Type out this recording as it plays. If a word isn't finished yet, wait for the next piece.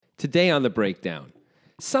Today on the breakdown,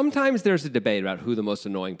 sometimes there's a debate about who the most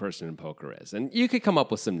annoying person in poker is. And you could come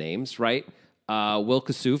up with some names, right? Will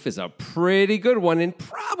Kassouf is a pretty good one and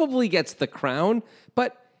probably gets the crown.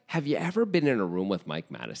 But have you ever been in a room with Mike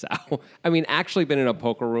Matusow? I mean, actually been in a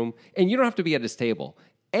poker room, and you don't have to be at his table.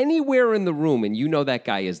 Anywhere in the room, and you know that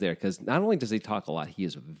guy is there, because not only does he talk a lot, he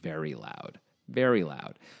is very loud. Very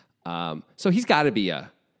loud. So he's got to be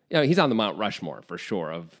he's on the Mount Rushmore for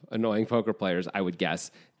sure of annoying poker players, I would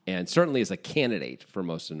guess, and certainly is a candidate for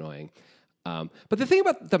most annoying. But the thing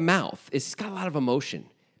about the mouth is he's got a lot of emotion.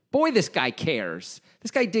 Boy, this guy cares. This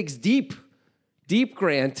guy digs deep,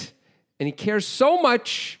 Grant, and he cares so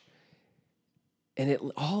much. And it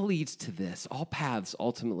all leads to this. All paths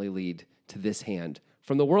ultimately lead to this hand.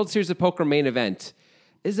 From the World Series of Poker main event,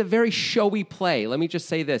 is a very showy play. Let me just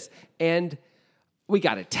say this. And we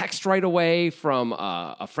got a text right away from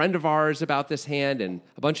a friend of ours about this hand, and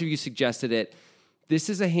a bunch of you suggested it. This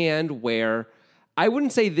is a hand where I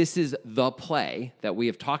wouldn't say this is the play that we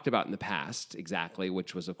have talked about in the past exactly,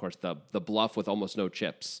 which was, of course, the bluff with almost no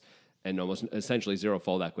chips and almost essentially zero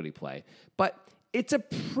fold equity play. But it's a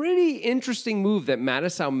pretty interesting move that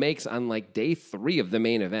Matusow makes on like day 3 of the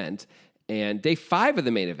main event. And day 5 of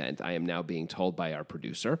the main event, I am now being told by our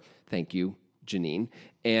producer. Thank you, Janine.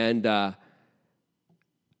 And,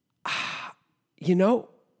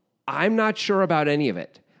 I'm not sure about any of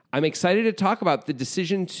it. I'm excited to talk about the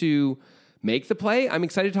decision to make the play. I'm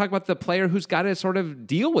excited to talk about the player who's got to sort of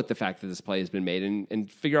deal with the fact that this play has been made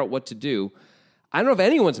and figure out what to do. I don't know if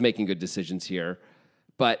anyone's making good decisions here,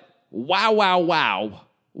 but wow.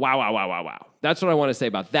 That's what I want to say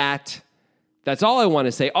about that. That's all I want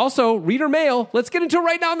to say. Also, reader mail. Let's get into it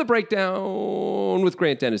right now in the breakdown with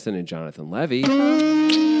Grant Dennison and Jonathan Levy.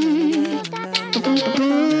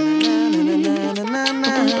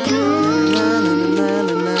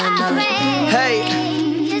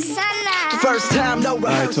 First time, no. All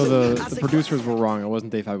right, so the producers were wrong. It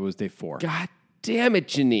wasn't day 5, it was day 4. God damn it,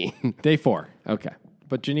 Janine. Day 4. Okay.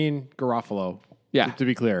 But Janine Garofalo, yeah. to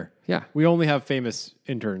be clear, yeah, we only have famous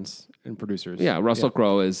interns and producers. Yeah, Russell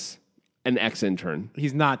Crowe is an ex-intern.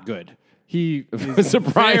 He's not good. He is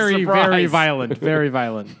surprise. very violent. Very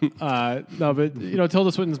violent. No, but,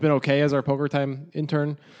 Tilda Swinton's been okay as our Poker Time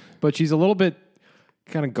intern, but she's a little bit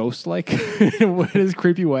kind of ghost-like in his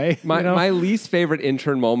creepy way. My least favorite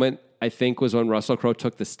intern moment, I think, was when Russell Crowe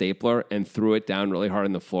took the stapler and threw it down really hard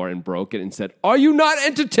on the floor and broke it and said, "Are you not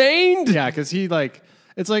entertained?" Yeah, because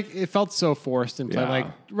it felt so forced and like,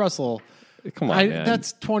 Russell, come on, man.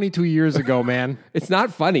 That's 22 years ago, man. It's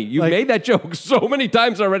not funny. You made that joke so many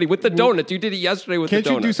times already with the donuts. You did it yesterday with the donuts.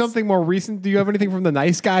 Can't you do something more recent? Do you have anything from the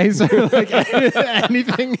Nice Guys? Like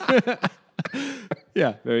anything?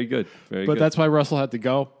 Yeah. Very good. But that's why Russell had to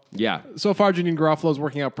go. Yeah. So far, Janine Garofalo is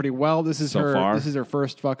working out pretty well. This is her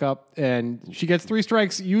first fuck up, and she gets 3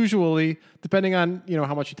 strikes usually, depending on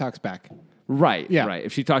how much she talks back. Right. Yeah. Right.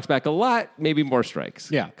 If she talks back a lot, maybe more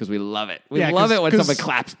strikes. Yeah. Because we love it. We love it when someone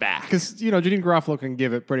claps back. Because Janine Garofalo can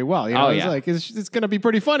give it pretty well. It's going to be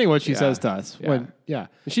pretty funny what she says to us.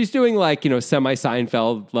 She's doing semi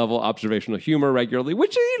Seinfeld level observational humor regularly,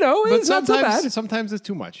 which is not so bad. Sometimes it's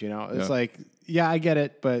too much. It's like, I get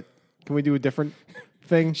it, but can we do a different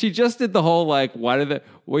thing? She just did the whole if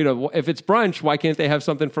it's brunch, why can't they have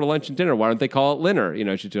something for lunch and dinner? Why don't they call it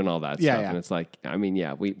dinner? She's doing all that stuff, and it's like, we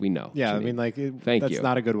know. Yeah, Janine. That's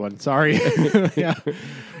not a good one. Sorry.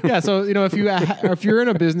 Yeah. So if you're in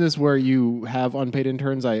a business where you have unpaid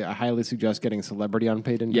interns, I highly suggest getting celebrity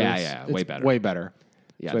unpaid interns. Yeah, way better.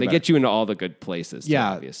 Yeah, they get you into all the good places. Too,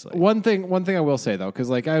 obviously. One thing I will say though, because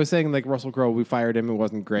I was saying Russell Crowe, we fired him, it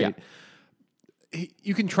wasn't great. Yeah.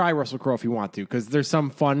 You can try Russell Crowe if you want to, because there's some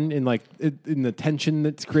fun in in the tension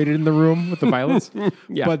that's created in the room with the violence.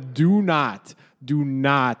 Yeah. But do not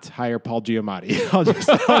hire Paul Giamatti. I'll just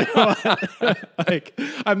tell you what.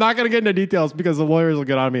 I'm not going to get into details because the lawyers will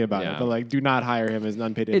get on me about it. But do not hire him as an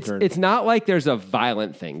unpaid intern. It's not like there's a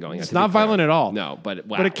violent thing going on. It's not violent at all. No, but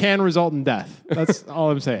wow. But it can result in death. That's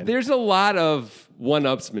all I'm saying. There's a lot of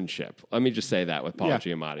one-upsmanship. Let me just say that with Paul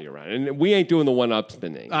Giamatti around. And we ain't doing the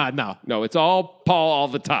one-upsmanning. No. No, it's all Paul all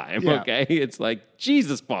the time, okay? It's like,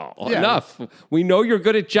 Jesus, Paul, enough. We know you're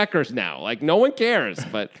good at checkers now. No one cares,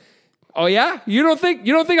 but... Oh yeah, you don't think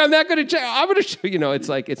I'm that good at check? I'm gonna show it's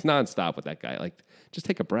like it's nonstop with that guy. Just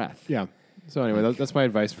take a breath. Yeah. So anyway, that's my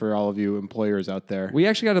advice for all of you employers out there. We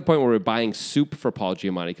actually got to the point where we're buying soup for Paul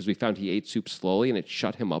Giamatti because we found he ate soup slowly and it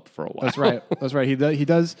shut him up for a while. That's right. He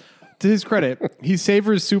does. To his credit, he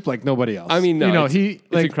savors soup like nobody else. I mean, no, it's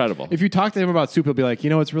incredible. If you talk to him about soup, he'll be like,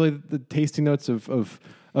 it's really the tasting notes of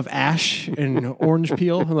ash and orange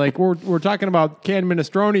peel. Like we're talking about canned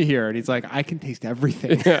minestrone here, and he's like, I can taste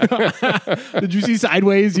everything. Did you see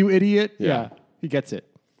Sideways, you idiot? Yeah, he gets it.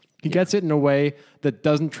 He gets it in a way that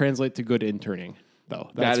doesn't translate to good interning, though.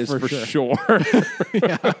 That is for sure.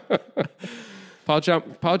 Paul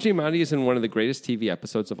Giamatti is in one of the greatest TV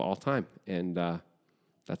episodes of all time, and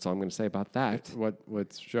that's all I'm going to say about that.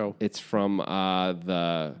 What show? It's from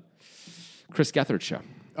the Chris Gethard show.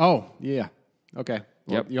 Oh, yeah. Okay.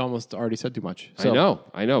 Well, Yep. you almost already said too much. I know.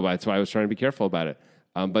 But that's why I was trying to be careful about it.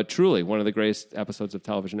 But truly, one of the greatest episodes of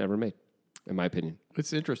television ever made, in my opinion.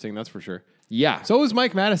 It's interesting, that's for sure. Yeah. So is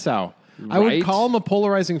Mike Matusow. I would call him a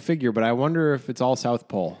polarizing figure, but I wonder if it's all South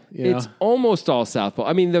Pole. It's almost all South Pole.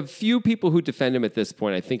 I mean, the few people who defend him at this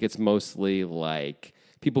point, I think it's mostly like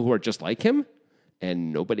people who are just like him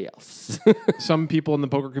and nobody else. Some people in the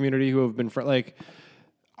poker community who have been like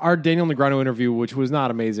our Daniel Negreanu interview, which was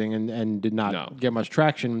not amazing and did not get much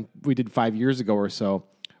traction. We did 5 years ago or so.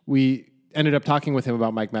 We ended up talking with him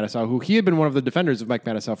about Mike Matusow, who he had been one of the defenders of Mike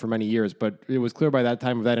Matusow for many years, but it was clear by that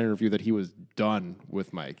time of that interview that he was done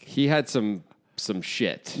with Mike. He had some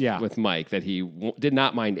shit with Mike that he did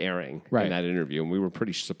not mind airing in that interview, and we were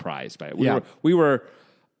pretty surprised by it. We were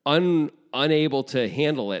unable to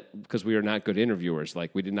handle it because we were not good interviewers.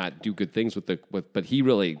 Like, we did not do good things but he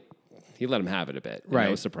really let him have it a bit. Right.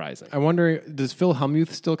 That was surprising. I wonder, does Phil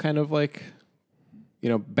Hellmuth still kind of like,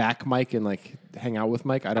 back Mike and like hang out with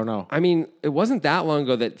Mike? I don't know. I mean, it wasn't that long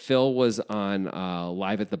ago that Phil was on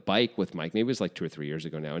Live at the Bike with Mike. Maybe it was like 2 or 3 years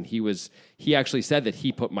ago now. And he actually said that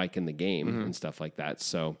he put Mike in the game and stuff like that.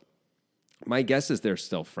 So my guess is they're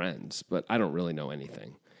still friends, but I don't really know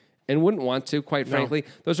anything. And wouldn't want to, quite frankly.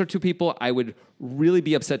 Those are two people I would really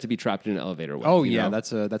be upset to be trapped in an elevator with. Oh, yeah,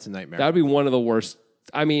 that's a nightmare. That would be one of the worst.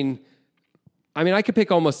 I mean, I could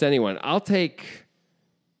pick almost anyone. I'll take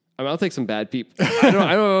some bad people. I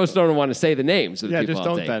don't want to say the names of the people just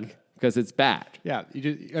I'll don't take then. because it's bad. Yeah,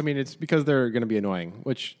 it's because they're going to be annoying,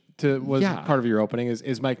 which was part of your opening.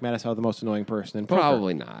 Is Mike Matusow the most annoying person in poker?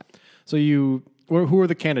 Probably not. So who are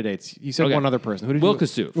the candidates? You said one other person. Who did Will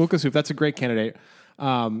Kassouf. Will Kassouf, that's a great candidate.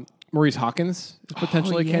 Maurice Hawkins is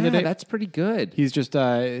potentially a candidate. That's pretty good. He's just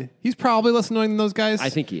he's probably less annoying than those guys. I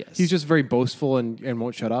think he is. He's just very boastful and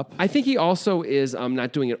won't shut up. I think he also is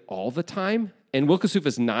not doing it all the time. And Will Kassouf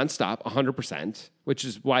is nonstop, 100%, which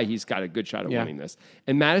is why he's got a good shot at winning this.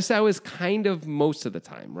 And Matusow is kind of most of the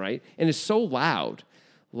time, right? And is so loud,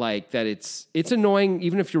 like that it's annoying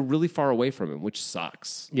even if you're really far away from him, which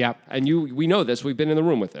sucks. Yeah. And we know this. We've been in the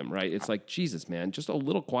room with him, right? It's like, Jesus, man, just a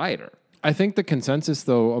little quieter. I think the consensus,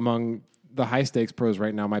 though, among the high stakes pros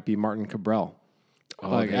right now might be Martin Cabral.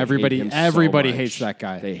 Like everybody hates that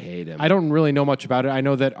guy. They hate him. I don't really know much about it. I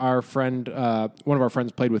know that our friend, one of our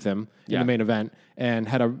friends, played with him in the main event and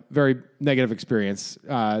had a very negative experience.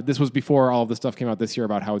 This was before all of the stuff came out this year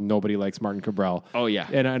about how nobody likes Martin Cabral. Oh yeah,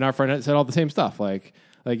 and our friend said all the same stuff. Like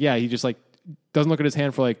he just like doesn't look at his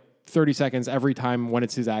hand for like 30 seconds every time when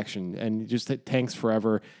it's his action, and just tanks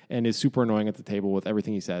forever and is super annoying at the table with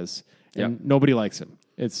everything he says. And nobody likes him.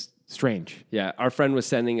 It's strange. Yeah, our friend was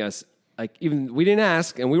sending us. Like, even we didn't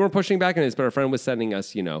ask, and we weren't pushing back on this, but our friend was sending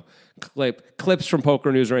us, clips from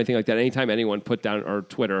Poker News or anything like that. Anytime anyone put down, or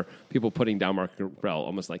Twitter, people putting down Mark Cabral,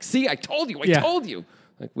 almost like, "See, I told you, I told you."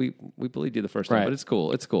 Like we believed you the first time, but it's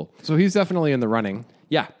cool. It's cool. So he's definitely in the running.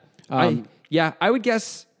 Yeah, I would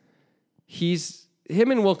guess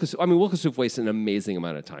him and Will Kassouf. I mean, Will Kassouf wastes an amazing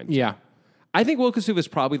amount of time. Yeah. I think Will Kassouf is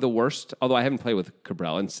probably the worst, although I haven't played with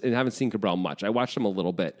Cabral and haven't seen Cabral much. I watched him a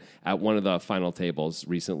little bit at one of the final tables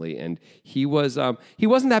recently, and he wasn't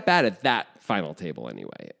that bad at that final table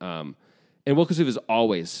anyway. And Will Kassouf is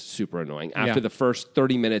always super annoying after the first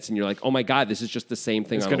 30 minutes, and you're like, oh my God, this is just the same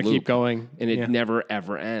thing on a loop. It's going to keep going. And it never,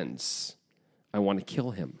 ever ends. I want to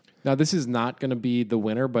kill him. Now, this is not going to be the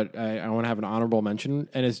winner, but I want to have an honorable mention,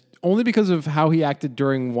 and it's only because of how he acted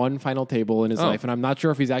during one final table in his life, and I'm not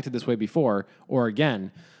sure if he's acted this way before or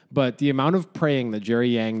again, but the amount of praying that Jerry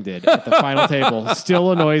Yang did at the final table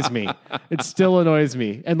still annoys me. It still annoys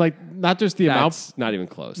me. And, not just the amount. That's not even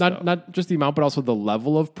close. Not just the amount, but also the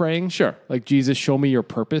level of praying. Sure. Like, Jesus, show me your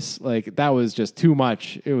purpose. That was just too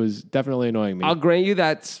much. It was definitely annoying me. I'll grant you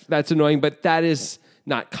that's annoying, but that is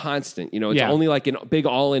not constant. It's only like in big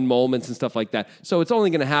all-in moments and stuff like that. So it's only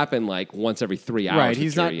going to happen like once every 3 hours. Right.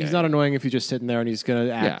 He's not annoying if you're just sitting there and he's going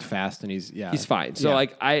to act fast and he's fine. So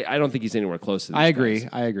I don't think he's anywhere close to this.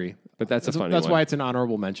 I agree. But that's a funny one. That's why it's an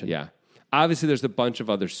honorable mention. Yeah. Obviously, there's a bunch of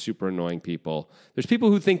other super annoying people. There's people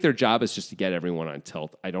who think their job is just to get everyone on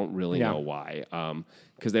tilt. I don't really know why.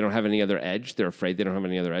 Because they don't have any other edge. They're afraid they don't have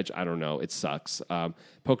any other edge. I don't know. It sucks.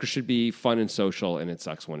 Poker should be fun and social, and it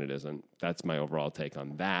sucks when it isn't. that's my overall take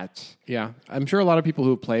on that. Yeah. I'm sure a lot of people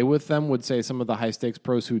who play with them would say some of the high-stakes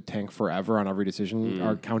pros who tank forever on every decision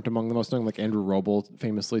are count among the most annoying. Like Andrew Roble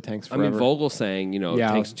famously tanks forever. I mean, Vogel's saying, it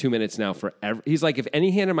takes 2 minutes now for every... He's like, if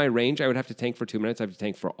any hand in my range, I would have to tank for 2 minutes. I have to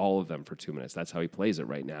tank for all of them for 2 minutes. That's how he plays it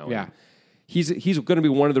right now. Yeah. And he's going to be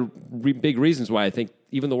one of the big reasons why I think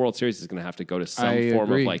even the World Series is going to have to go to some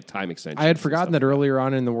form of like time extension. I had forgotten that earlier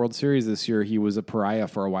on in the World Series this year, he was a pariah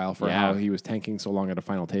for a while for how he was tanking so long at a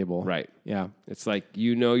final table. Right. Yeah. It's like,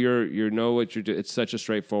 you know what you're doing. It's such a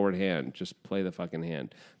straightforward hand. Just play the fucking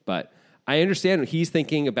hand. But I understand he's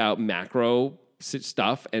thinking about macro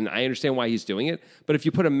stuff, and I understand why he's doing it. But if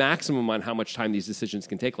you put a maximum on how much time these decisions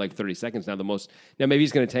can take, like 30 seconds, now maybe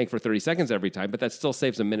he's going to tank for 30 seconds every time, but that still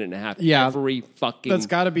saves a minute and a half every fucking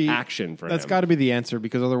action for him. That's got to be the answer,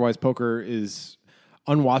 because otherwise poker is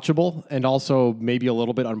unwatchable and also maybe a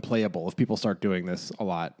little bit unplayable if people start doing this a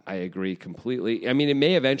lot. I agree completely. I mean, it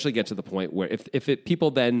may eventually get to the point where if people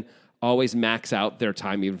then always max out their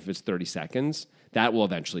time, even if it's 30 seconds, that will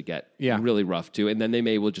eventually get really rough too. And then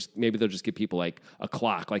maybe they'll just give people like a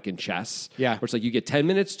clock, like in chess, where it's like you get 10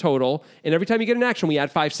 minutes total, and every time you get an action, we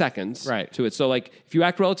add 5 seconds to it. So like if you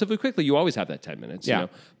act relatively quickly, you always have that 10 minutes. You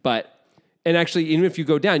know? And actually, even if you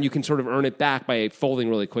go down, you can sort of earn it back by folding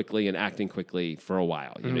really quickly and acting quickly for a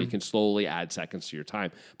while. You know, you can slowly add seconds to your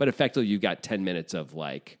time, but effectively you got 10 minutes of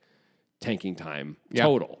like tanking time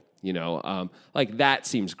total. Like that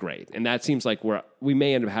seems great. And that seems like where we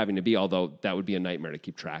may end up having to be, although that would be a nightmare to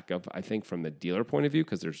keep track of, I think, from the dealer point of view,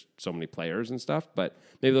 because there's so many players and stuff, but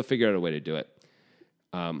maybe they'll figure out a way to do it.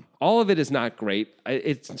 All of it is not great.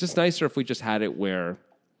 It's just nicer if we just had it where,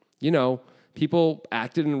 people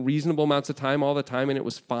acted in reasonable amounts of time all the time and it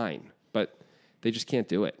was fine, but they just can't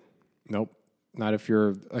do it. Nope. Not if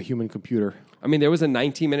you're a human computer. I mean, there was a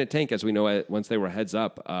 19-minute tank, as we know, once they were heads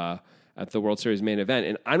up, at the World Series main event.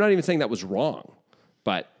 And I'm not even saying that was wrong,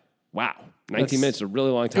 but wow, 19 minutes is a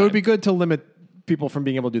really long time. It would be good to limit people from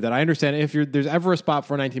being able to do that. I understand if there's ever a spot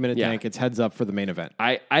for a 19-minute tank, it's heads up for the main event.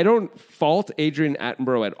 I don't fault Adrian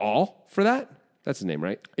Attenborough at all for that. That's his name,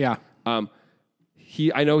 right? Yeah.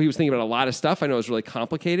 I know he was thinking about a lot of stuff. I know it was really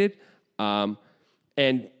complicated. And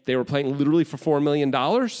they were playing literally for $4 million.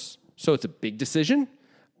 So it's a big decision.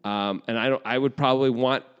 And I would probably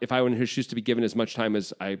want, if I were in his shoes, to be given as much time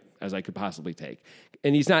as I could possibly take.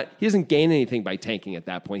 And he doesn't gain anything by tanking at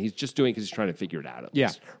that point. He's just doing it because he's trying to figure it out at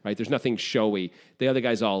least, right? There's nothing showy. The other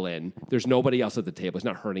guy's all in. There's nobody else at the table. He's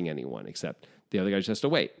not hurting anyone except the other guy just has to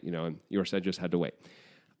wait, and your side just had to wait.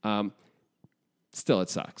 Still, it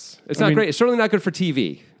sucks. It's not great. It's certainly not good for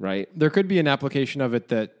TV, right? There could be an application of it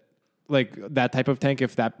that, like that type of tank,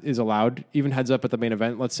 if that is allowed, even heads up at the main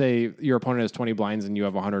event. Let's say your opponent has 20 blinds and you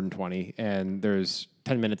have 120, and there's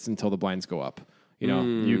 10 minutes until the blinds go up.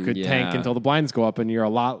 You could tank until the blinds go up, and you're a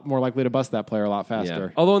lot more likely to bust that player a lot faster.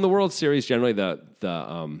 Yeah. Although in the World Series, generally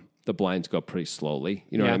the blinds go up pretty slowly.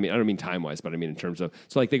 You know what I mean? I don't mean time-wise, but I mean in terms of...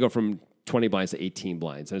 So like they go from 20 blinds to 18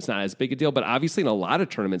 blinds, and it's not as big a deal. But obviously in a lot of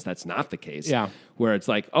tournaments, that's not the case. Yeah. Where it's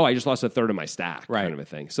like, I just lost a third of my stack kind of a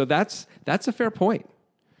thing. So that's a fair point.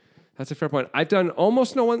 That's a fair point. I've done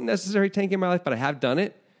almost no unnecessary tanking in my life, but I have done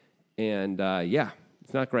it. And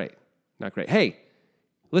it's not great. Not great. Hey,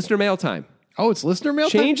 listener mail time. Oh, it's listener mail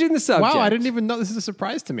time? Changing the subject. Wow, I didn't even know. This is a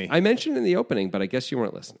surprise to me. I mentioned in the opening, but I guess you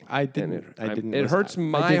weren't listening. I didn't. It hurts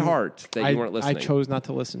my heart that you weren't listening. I chose not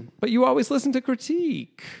to listen. But you always listen to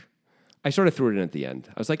critique. I sort of threw it in at the end.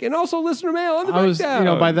 I was like, and also listener mail on the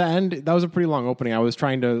breakdown. By the end, that was a pretty long opening. I was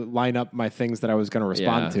trying to line up my things that I was going to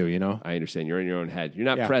respond to, I understand. You're in your own head. You're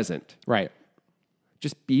not present. Right.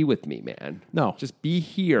 Just be with me, man. No. Just be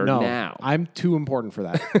here now. I'm too important for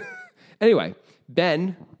that. Anyway,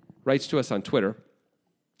 Ben writes to us on Twitter,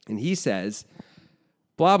 and he says,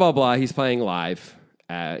 blah, blah, blah. He's playing live.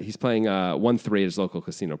 He's playing 1-3 at his local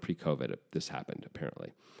casino pre-COVID. This happened,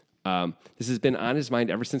 apparently. This has been on his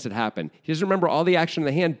mind ever since it happened. He doesn't remember all the action in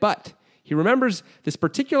the hand, but he remembers this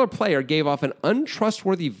particular player gave off an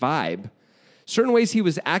untrustworthy vibe. Certain ways he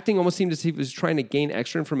was acting almost seemed as if he was trying to gain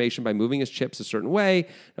extra information by moving his chips a certain way.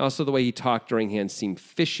 And also the way he talked during hands seemed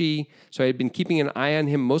fishy. So I had been keeping an eye on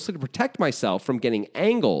him mostly to protect myself from getting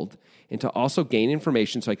angled and to also gain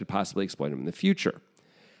information so I could possibly exploit him in the future.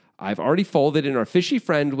 I've already folded, and our fishy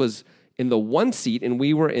friend was in the one seat, and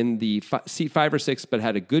we were in the seat 5 or 6, but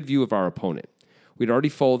had a good view of our opponent. We'd already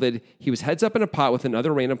folded. He was heads up in a pot with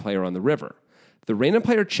another random player on the river. The random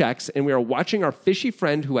player checks, and we are watching our fishy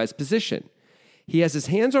friend who has position. He has his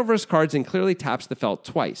hands over his cards and clearly taps the felt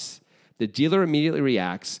twice. The dealer immediately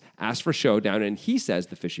reacts, asks for showdown, and he says,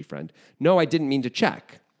 the fishy friend, no, I didn't mean to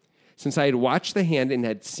check. Since I had watched the hand and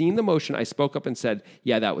had seen the motion, I spoke up and said,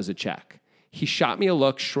 yeah, that was a check. He shot me a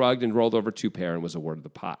look, shrugged, and rolled over 2 pair and was awarded the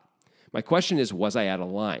pot. My question is, was I out of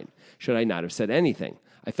line? Should I not have said anything?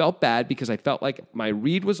 I felt bad because I felt like my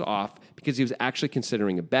read was off because he was actually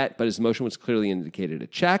considering a bet, but his motion was clearly indicated a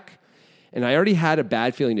check. And I already had a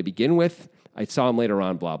bad feeling to begin with. I saw him later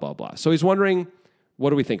on, blah, blah, blah. So he's wondering, what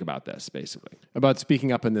do we think about this, basically? About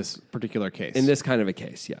speaking up in this particular case. In this kind of a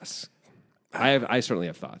case, yes. I certainly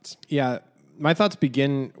have thoughts. Yeah. My thoughts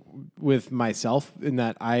begin with myself in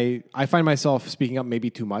that I find myself speaking up maybe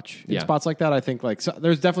too much in spots like that. I think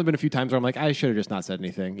there's definitely been a few times where I'm like, I should have just not said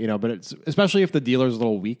anything, but it's especially if the dealer's a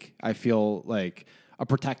little weak. I feel like a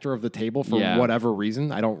protector of the table for whatever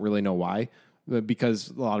reason. I don't really know why, because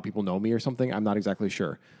a lot of people know me or something. I'm not exactly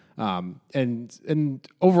sure. And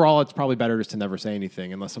overall, it's probably better just to never say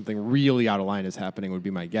anything unless something really out of line is happening, would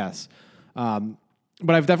be my guess.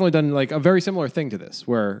 But I've definitely done like a very similar thing to this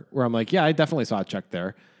where I'm like, yeah, I definitely saw a check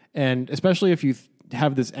there. And especially if you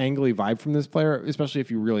have this angly vibe from this player, especially if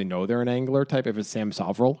you really know they're an angler type, if it's Sam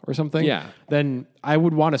Soverel or something, then I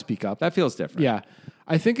would want to speak up. That feels different. Yeah.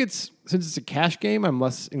 I think since it's a cash game, I'm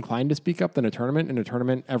less inclined to speak up than a tournament. In a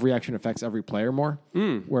tournament, every action affects every player more.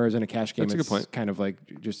 Whereas in a cash game, it's kind of like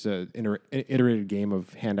just an iterated game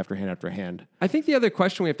of hand after hand after hand. I think the other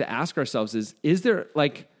question we have to ask ourselves is there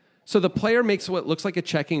so the player makes what looks like a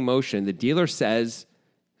checking motion. The dealer says,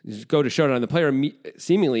 go to showdown. The player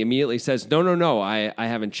seemingly immediately says, no, I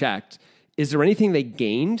haven't checked. Is there anything they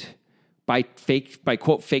gained by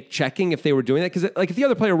quote fake checking if they were doing that? Because if the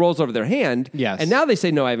other player rolls over their hand, and now they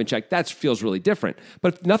say no, I haven't checked, that feels really different.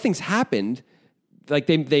 But if nothing's happened, like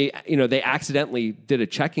they accidentally did a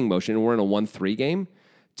checking motion and we're in a 1-3 game,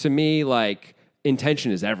 to me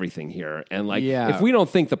intention is everything here. And if we don't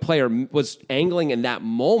think the player was angling in that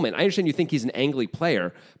moment, I understand you think he's an angly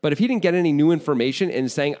player, but if he didn't get any new information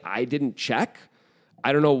and saying I didn't check,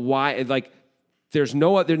 I don't know why. There's no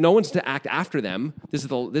one's to act after them. This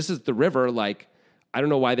is the river. I don't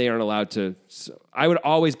know why they aren't allowed to. I would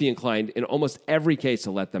always be inclined in almost every case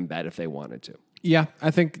to let them bet if they wanted to. Yeah, I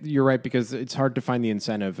think you're right because it's hard to find the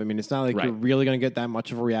incentive. I mean, it's not like you're really going to get that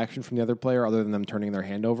much of a reaction from the other player other than them turning their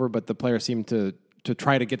hand over, but the player seemed to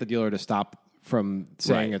try to get the dealer to stop from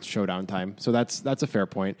saying it's showdown time. So that's a fair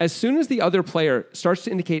point. As soon as the other player starts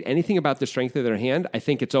to indicate anything about the strength of their hand, I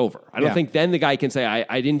think it's over. I don't think then the guy can say,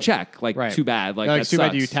 I didn't check. Too bad. That too sucks.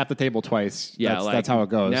 bad you tap the table twice. Yeah, that's how it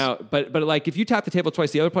goes. Now, but if you tap the table twice,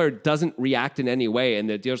 the other player doesn't react in any way, and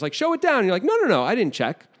the dealer's like, show it down. And you're like, no, I didn't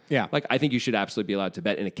check. Yeah. I think you should absolutely be allowed to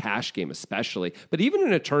bet in a cash game especially. But even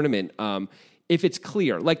in a tournament, if it's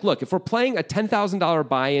clear, look, if we're playing a $10,000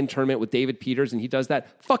 buy-in tournament with David Peters and he does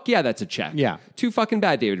that, fuck yeah, that's a check. Yeah. Too fucking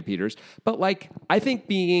bad, David Peters. But I think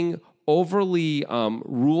being overly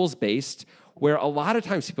rules-based, where a lot of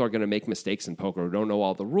times people are going to make mistakes in poker who don't know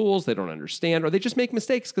all the rules, they don't understand, or they just make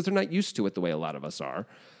mistakes because they're not used to it the way a lot of us are.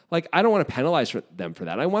 I don't want to penalize them for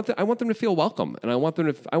that. I want them to feel welcome, and I want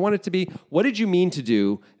it to be, what did you mean to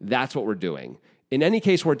do? That's what we're doing. In any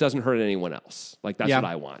case where it doesn't hurt anyone else. That's what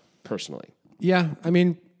I want, personally. Yeah, I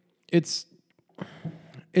mean, it's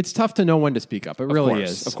tough to know when to speak up. It really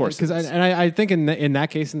is. Of course. I think in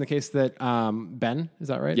that case, in the case that Ben, is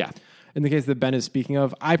that right? Yeah. In the case that Ben is speaking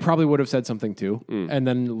of, I probably would have said something too, and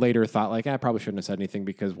then later thought I probably shouldn't have said anything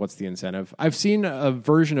because what's the incentive? I've seen a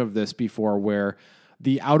version of this before where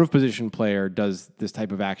the out of position player does this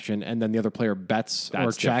type of action, and then the other player bets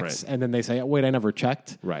or checks, and then they say, "Wait, I never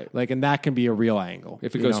checked." Right. And that can be a real angle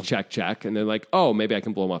if it goes check, and they're like, "Oh, maybe I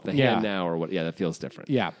can blow him off the hand now," or what? Yeah, that feels different.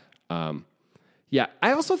 Yeah. Yeah.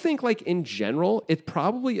 I also think, in general, it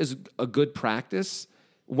probably is a good practice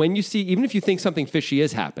when you see, even if you think something fishy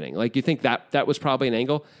is happening, you think that was probably an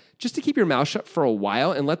angle, just to keep your mouth shut for a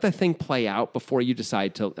while and let the thing play out before you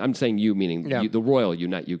decide to. I'm saying you, meaning you, the royal you,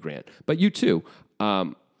 not you, Grant, but you too.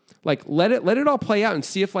 Let it all play out and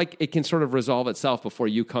see if it can sort of resolve itself before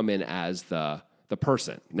you come in as the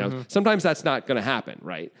person. Now, sometimes that's not going to happen,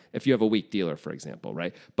 right? If you have a weak dealer, for example,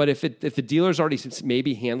 right? But if the dealer's already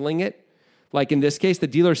maybe handling it, in this case, the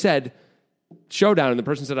dealer said showdown, and the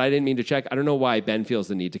person said, I didn't mean to check. I don't know why Ben feels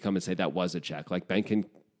the need to come and say that was a check. Ben can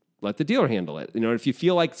let the dealer handle it. If you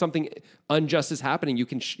feel like something unjust is happening, you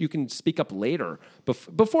can speak up later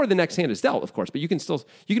before the next hand is dealt, of course. But you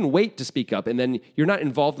can wait to speak up, and then you're not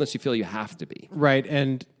involved unless you feel you have to be. Right,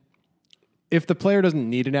 and if the player doesn't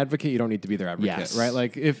need an advocate, you don't need to be their advocate, yes.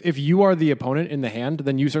 Right? If you are the opponent in the hand,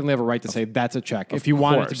 then you certainly have a right to say that's a check. If you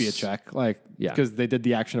want it to be a check, because they did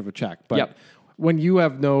the action of a check. But when you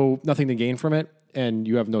have nothing to gain from it, and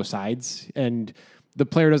you have no sides, and the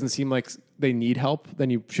player doesn't seem like they need help, then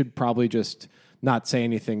you should probably just not say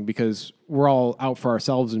anything because we're all out for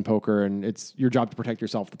ourselves in poker, and it's your job to protect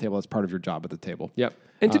yourself at the table. That's part of your job at the table. Yep.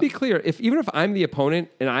 And to be clear, even if I'm the opponent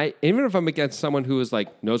and even if I'm against someone who is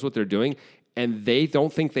like knows what they're doing and they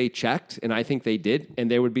don't think they checked and I think they did, and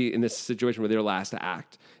they would be in this situation where they're last to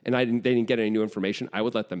act and they didn't get any new information, I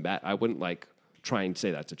would let them bet. I wouldn't like try and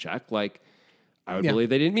say that's a check. Like I would believe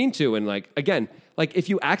they didn't mean to. And like, again, like if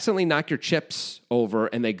you accidentally knock your chips over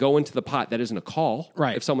and they go into the pot, that isn't a call.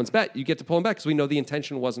 Right. If someone's bet, you get to pull them back because we know the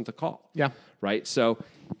intention wasn't to call. Yeah. Right. So,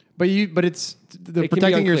 but it's the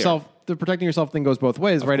protecting yourself. The protecting yourself thing goes both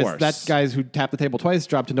ways, right? Course. It's that guys who tap the table twice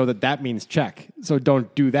job to know that means check. So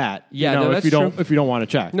don't do that. Yeah, no, that's if you true. if you don't want to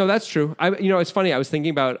check. No, that's true. It's funny. I was thinking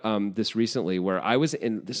about this recently, where I was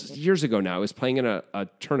this is years ago now. I was playing in a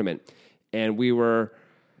tournament, and we were.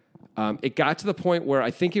 It got to the point where I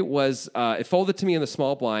think it was it folded to me in the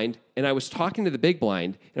small blind, and I was talking to the big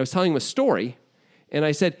blind, and I was telling him a story, and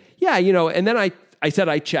I said, "Yeah, and then I said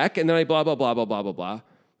I check, and then I blah blah blah blah blah blah blah."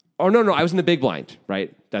 Oh no, I was in the big blind,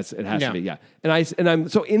 right? It has to be, yeah. And I'm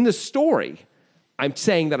so in the story, I'm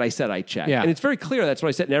saying that I said I check, and it's very clear that's what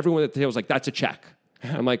I said, and everyone at the table was like, "That's a check."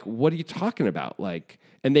 I'm like, "What are you talking about?" Like,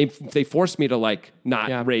 and they forced me to like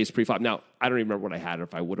not raise pre-flop. Now I don't even remember what I had or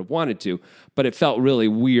if I would have wanted to, but it felt really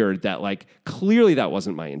weird that like clearly that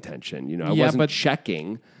wasn't my intention. I wasn't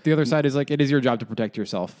checking. The other side is like it is your job to protect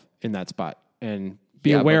yourself in that spot and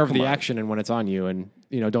be aware of the action and when it's on you, and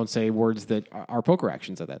don't say words that are poker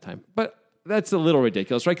actions at that time. But that's a little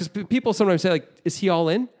ridiculous, right? Because people sometimes say like, "Is he all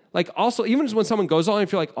in?" Like also, even when someone goes all in,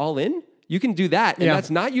 if you're like all in, you can do that, and that's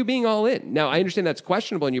not you being all in. Now I understand that's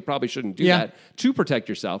questionable, and you probably shouldn't do that to protect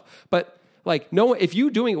yourself. But like, no, if you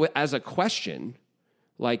doing it as a question,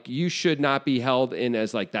 like you should not be held in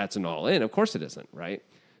as like that's an all in. Of course it isn't, right?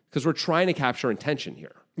 Because we're trying to capture intention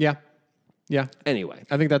here. Yeah. Yeah. Anyway,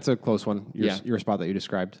 I think that's a close one. Your spot that you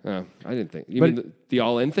described. I didn't think. You mean the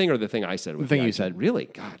all-in thing or the thing I said? The thing you said. Really?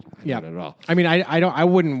 God, not at all. I mean, I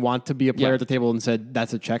wouldn't want to be a player at the table and said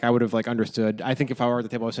that's a check. I would have like understood. I think if I were at the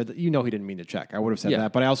table, I would have said he didn't mean to check. I would have said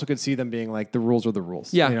that. But I also could see them being like the rules are the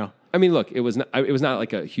rules. Yeah. I mean, look, it was not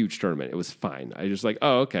like a huge tournament. It was fine. I just like,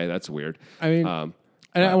 oh, okay, that's weird. I mean,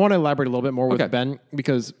 and I want to elaborate a little bit more with Ben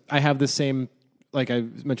because I have the same. Like I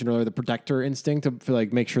mentioned earlier, the protector instinct to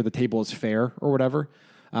like make sure the table is fair or whatever,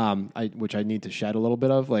 which I need to shed a little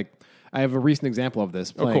bit of. Like I have a recent example of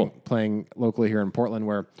this playing locally here in Portland,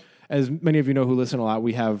 where, as many of you know who listen a lot,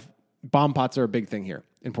 we have bomb pots are a big thing here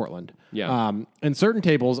in Portland. Yeah. And certain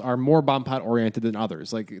tables are more bomb pot oriented than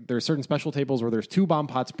others. Like there are certain special tables where there's 2 bomb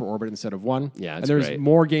pots per orbit instead of 1. Yeah, and there's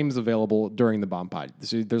more games available during the bomb pot.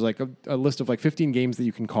 So there's like a list of like 15 games that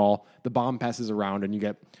you can call. The bomb passes around, and you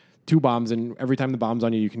get 2 bombs, and every time the bomb's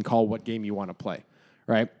on you, you can call what game you want to play,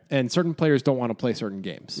 right? And certain players don't want to play certain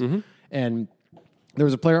games. Mm-hmm. And there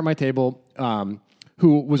was a player at my table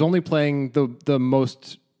who was only playing the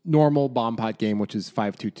most normal bomb pot game, which is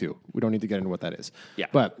 5-2-2. We don't need to get into what that is. Yeah,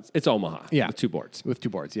 but it's Omaha. Yeah, with 2 boards. With 2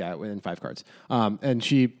 boards, yeah, and 5 cards. And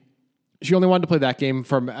she only wanted to play that game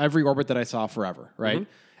from every orbit that I saw forever, right?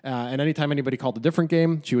 Mm-hmm. And anytime anybody called a different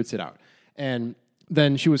game, she would sit out. And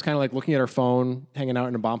then she was kind of like looking at her phone, hanging out,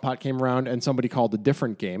 and a bomb pot came around, and somebody called a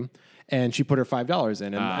different game, and she put her $5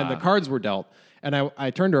 in, and the cards were dealt. And I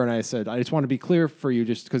turned to her and I said, I just want to be clear for you,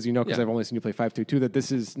 just because because I've only seen you play 5-2-2, that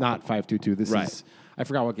this is not 5-2-2. This is, I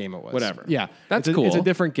forgot what game it was. Whatever. Yeah. That's cool. It's a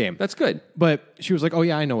different game. That's good. But she was like, oh,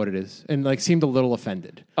 yeah, I know what it is. And like seemed a little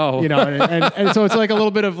offended. Oh. And so it's like a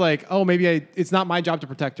little bit of like, oh, maybe it's not my job to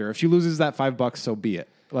protect her. If she loses that $5, so be it.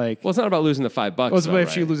 Like, well, it's not about losing the $5. Well, if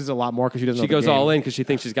she loses a lot more because she doesn't, she goes all in because she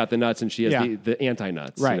thinks she's got the nuts and she has the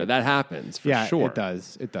anti-nuts. Right, that happens for sure. It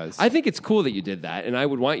does. It does. I think it's cool that you did that, and I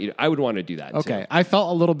would want to do that. Okay, too. I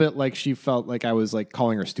felt a little bit like she felt like I was like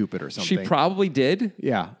calling her stupid or something. She probably did.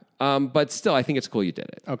 Yeah. But still, I think it's cool you did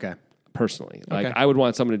it. Okay. Personally, like I would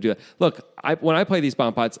want someone to do that. Look, when I play these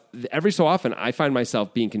bomb pots, every so often I find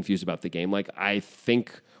myself being confused about the game. Like I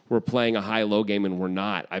think we're playing a high-low game, and we're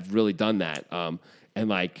not. I've really done that, and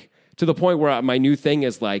like. To the point where my new thing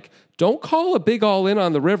is like, don't call a big all in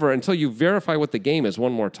on the river until you verify what the game is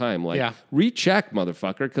one more time. Like, recheck,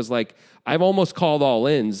 motherfucker. Because like, I've almost called all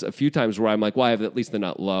ins a few times where I'm like, well, I have at least the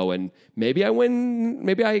nut low, and maybe I win.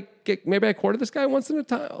 Maybe I quarter this guy once in a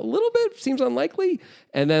time. A little bit seems unlikely,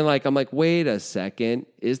 and then like I'm like, wait a second,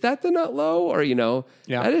 is that the nut low? Or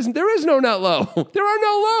that isn't. There is no nut low. There are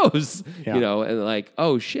no lows. And like,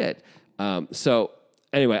 oh shit. So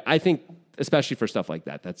anyway, I think. Especially for stuff like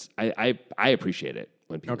that. I appreciate it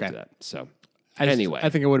when people do that. So I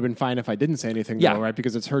think it would have been fine if I didn't say anything, though, right?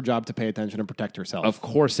 Because it's her job to pay attention and protect herself. Of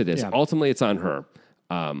course it is. Yeah. Ultimately, it's on her.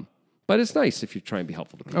 But it's nice if you try and be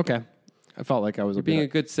helpful to people. Okay. I felt like I was being a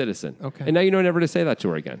good citizen. Okay. And now you know never to say that to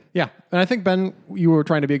her again. Yeah, and I think Ben, you were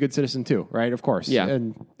trying to be a good citizen too, right? Of course. Yeah.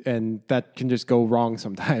 And that can just go wrong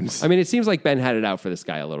sometimes. I mean, it seems like Ben had it out for this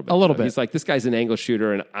guy a little bit. A little bit. He's like, this guy's an angle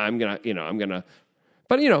shooter, and I'm gonna.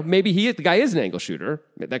 But maybe the guy is an angle shooter.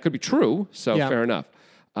 That could be true. So fair enough.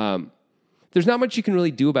 There's not much you can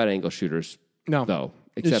really do about angle shooters. No, though.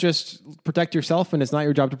 It's just protect yourself, and it's not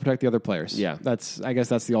your job to protect the other players. Yeah. I guess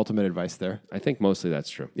that's the ultimate advice there. I think mostly that's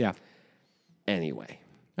true. Yeah. Anyway.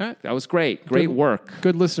 All right. That was great. Great work.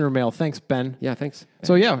 Good listener mail. Thanks, Ben. Yeah, thanks.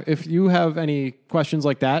 So, if you have any questions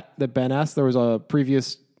like that Ben asked, there was a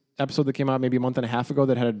previous episode that came out maybe a month and a half ago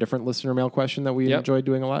that had a different listener mail question that we enjoyed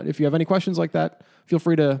doing a lot. If you have any questions like that, feel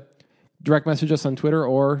free to direct message us on Twitter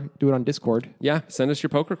or do it on Discord. Yeah, send us your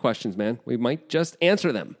poker questions, man. We might just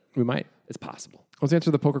answer them. We might. It's possible. Let's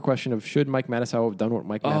answer the poker question of should Mike Matusow have done what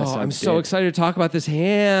Mike Matusow did? I'm so excited to talk about this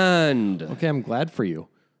hand. Okay, I'm glad for you.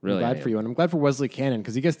 Really, I'm glad for you. And I'm glad for Wesley Cannon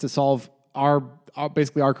because he gets to solve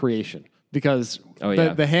basically our creation. Because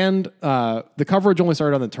the hand, the coverage only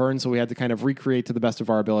started on the turn, so we had to kind of recreate to the best of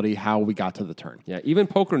our ability how we got to the turn. Yeah, even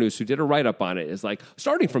Poker News, who did a write-up on it, is like,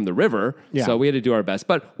 starting from the river, Yeah. so we had to do our best.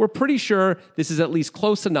 But we're pretty sure this is at least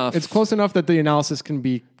close enough. It's close enough that the analysis can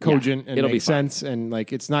be cogent and it'll be make sense, and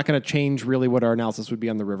like it's not going to change really what our analysis would be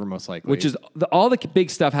on the river most likely. Which is, all the big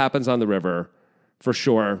stuff happens on the river, for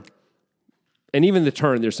sure. And even the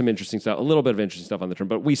turn, there's some interesting stuff, a little bit of interesting stuff on the turn,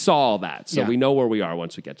 but we saw all that, so we know where we are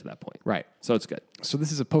once we get to that point. Right. So it's good. So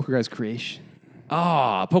this is a Poker Guys creation.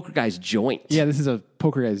 Poker Guy's Joint. Yeah, this is a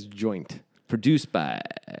Poker Guys joint. Produced by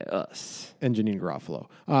us. And Janine Garofalo.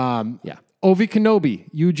 Yeah. Ovi Kenobi,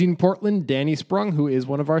 Eugene Portland, Danny Sprung, who is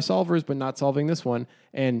one of our solvers, but not solving this one,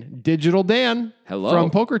 and Digital Dan from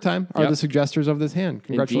Poker Time are the suggestors of this hand.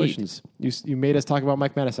 Congratulations. You made us talk about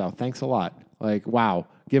Mike Matusow. Thanks a lot. Like, wow.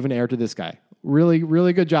 Give an air to this guy. Really,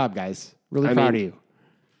 really good job, guys. Really proud of you.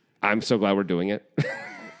 I'm so glad we're doing it.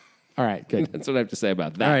 All right, good. That's what I have to say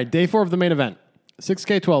about that. All right, day 4 of the main event.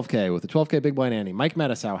 6K, 12K with the 12K big blind ante. Mike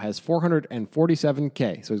Matusow has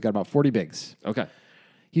 447K, so he's got about 40 bigs. Okay.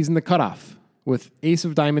 He's in the cutoff with ace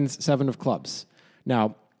of diamonds, 7 of clubs.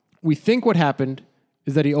 Now, we think what happened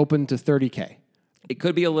is that he opened to 30K. It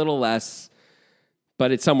could be a little less,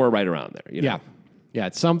 but it's somewhere right around there. You know? Yeah,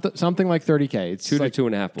 it's something like 30K. It's 2 like to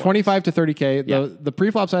 2.5 blinds. 25 to 30K. Yeah. The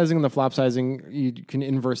pre-flop sizing and the flop sizing, you can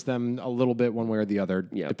inverse them a little bit one way or the other,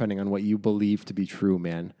 depending on what you believe to be true,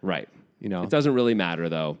 man. Right. You know, it doesn't really matter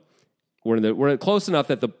though. We're close enough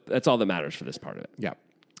that that's all that matters for this part of it. Yeah.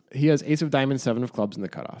 He has ace of diamonds, 7 of clubs in the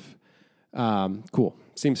cutoff. Cool.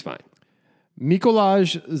 Seems fine.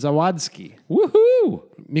 Mikolaj Zawadski. Woohoo!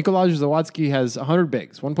 Mikolaj Zawadski has 100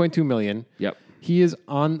 bigs, 1.2 million. Yep. He is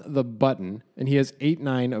on the button, and he has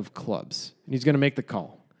 8-9 of clubs. And he's going to make the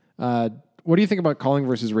call. What do you think about calling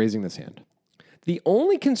versus raising this hand? The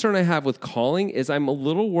only concern I have with calling is I'm a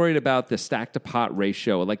little worried about the stack to pot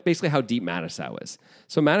ratio, like basically how deep Matusow is.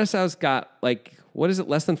 So Matusow's got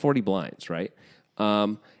less than 40 blinds, right?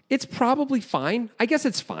 It's probably fine. I guess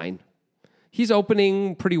it's fine. He's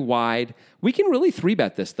opening pretty wide. We can really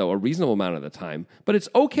 3-bet this, though, a reasonable amount of the time. But it's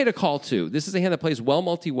okay to call, too. This is a hand that plays well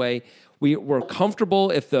multi-way. We're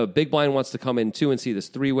comfortable if the big blind wants to come in, too, and see this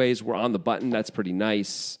 3 ways. We're on the button. That's pretty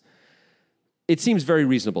nice. It seems very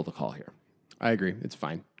reasonable to call here. I agree. It's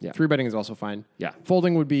fine. Yeah. 3-betting is also fine. Yeah.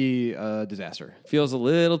 Folding would be a disaster. Feels a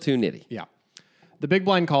little too nitty. Yeah. The big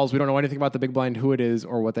blind calls. We don't know anything about the big blind, who it is,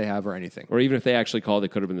 or what they have, or anything. Or even if they actually called, it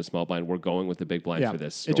could have been the small blind. We're going with the big blind for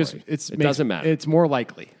this story. It doesn't matter. It's more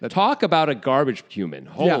likely. Talk about a garbage human.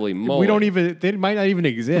 Holy moly. They might not even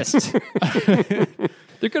exist.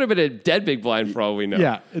 There could have been a dead big blind for all we know.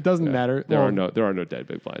 Yeah, it doesn't matter. There are no dead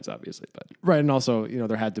big blinds, obviously. But right, and also,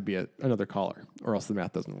 there had to be another caller, or else the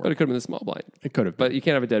math doesn't work. But it could have been the small blind. It could have been. But you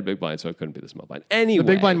can't have a dead big blind, so it couldn't be the small blind. Anyway.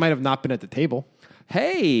 The big blind might have not been at the table.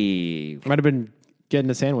 Hey. Might have been getting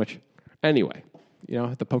a sandwich. Anyway.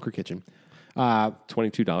 At the poker kitchen.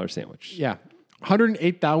 $22 sandwich. Yeah.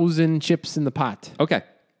 108,000 chips in the pot. Okay.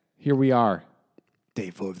 Here we are.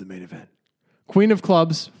 Day 4 of the main event. Queen of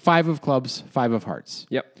clubs, 5 of clubs, 5 of hearts.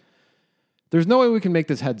 Yep. There's no way we can make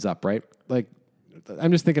this heads up, right? Like,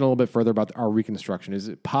 I'm just thinking a little bit further about our reconstruction. Is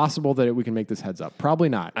it possible that we can make this heads up? Probably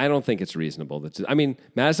not. I don't think it's reasonable.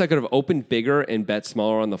 Matusow could have opened bigger and bet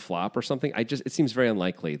smaller on the flop or something. It seems very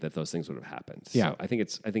unlikely that those things would have happened. Yeah. So I think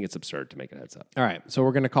it's absurd to make it heads up. All right. So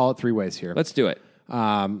we're going to call it 3 ways here. Let's do it.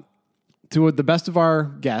 To the best of our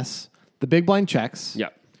guess, the big blind checks.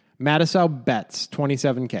 Yep. Matusow bets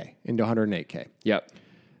 27K into 108K. Yep.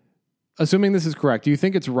 Assuming this is correct, do you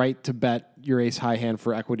think it's right to bet your ace high hand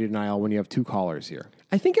for equity denial when you have 2 callers here?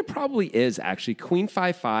 I think it probably is, actually. Queen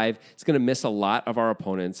 5-5 is going to miss a lot of our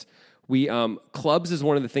opponents. We clubs is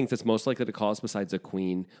one of the things that's most likely to call us besides a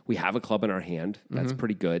queen. We have a club in our hand. That's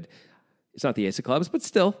pretty good. It's not the ace of clubs, but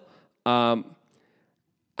still.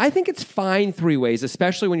 I think it's fine three ways,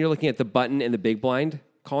 especially when you're looking at the button and the big blind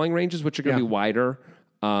calling ranges, which are going to be wider.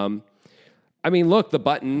 I mean, look, the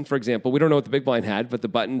button, for example, we don't know what the big blind had, but the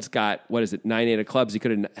button's got, 9-8 of clubs. He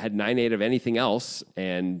could have had 9-8 of anything else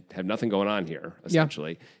and have nothing going on here,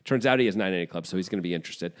 essentially. Turns out he has 9-8 of clubs, so he's going to be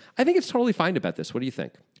interested. I think it's totally fine to bet this. What do you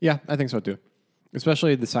think? Yeah, I think so too.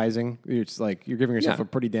 Especially the sizing. It's like you're giving yourself a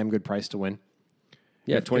pretty damn good price to win.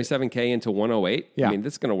 Yeah, 27K into 108. Yeah. I mean,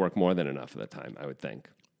 this is going to work more than enough at the time, I would think.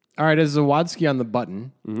 All right, as Zawadzki on the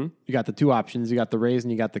button, you got the two options. You got the raise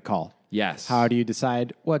and you got the call. Yes. How do you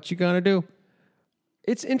decide what you're going to do?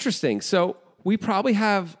 It's interesting. So we probably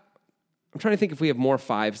have, I'm trying to think if we have more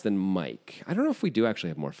fives than Mike. I don't know if we do actually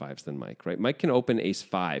have more fives than Mike, right? Mike can open ace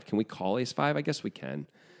five. Can we call ace five? I guess we can.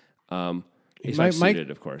 Ace five suited,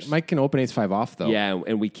 of course. Mike can open ace five off, though. Yeah,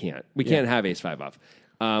 and we can't. We can't have ace five off.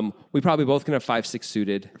 We probably both can have 5-6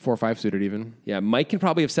 suited. 4-5 suited even. Yeah, Mike can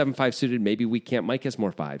probably have 7-5 suited. Maybe we can't. Mike has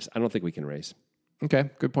more fives. I don't think we can raise. Okay,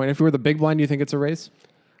 good point. If we were the big blind, do you think it's a raise?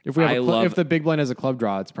 If we have if the big blind has a club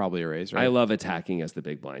draw, it's probably a raise, right? I love attacking as the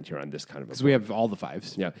big blind here on this kind of a because we have all the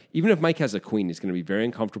fives. Yeah. Even if Mike has a queen, he's going to be very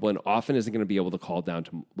uncomfortable and often isn't going to be able to call down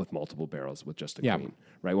with multiple barrels with just a queen,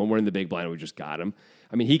 right? When we're in the big blind, we just got him.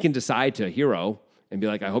 I mean, he can decide to hero and be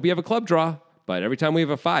like, I hope you have a club draw. But every time we have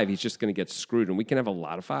a five, he's just going to get screwed. And we can have a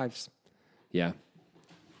lot of fives. Yeah.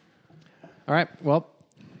 All right. Well,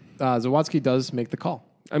 Zawadzki does make the call.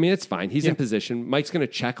 I mean, it's fine. He's in position. Mike's going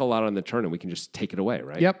to check a lot on the turn, and we can just take it away,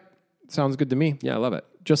 right? Yep. Sounds good to me. Yeah, I love it.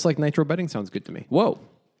 Just like nitro betting sounds good to me. Whoa.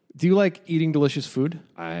 Do you like eating delicious food?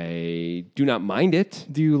 I do not mind it.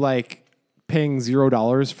 Do you like paying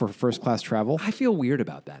 $0 for first-class travel? I feel weird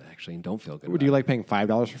about that, actually, and don't feel good about Do you like paying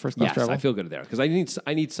 $5 for first-class travel? Yes, I feel good there, because I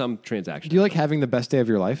need some transaction. Do you like having the best day of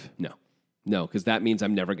your life? No, because that means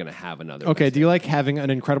I'm never going to have another. Okay, do you like having an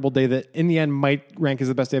incredible day that in the end might rank as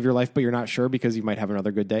the best day of your life, but you're not sure because you might have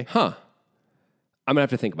another good day? Huh. I'm going to have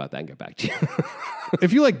to think about that and get back to you.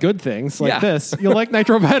 If you like good things like this, you'll like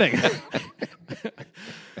nitro betting.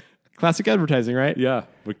 Classic advertising, right? Yeah,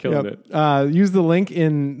 we're killing it. Use the link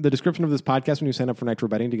in the description of this podcast when you sign up for Nitro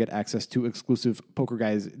Betting to get access to exclusive Poker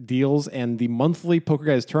Guys deals and the monthly Poker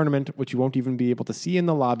Guys tournament, which you won't even be able to see in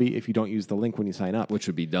the lobby if you don't use the link when you sign up. Which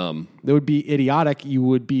would be dumb. That would be idiotic. You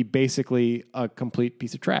would be basically a complete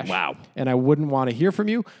piece of trash. Wow. And I wouldn't want to hear from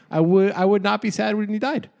you. I would not be sad when you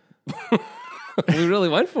died. We really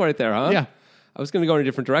went for it there, huh? Yeah. I was going to go in a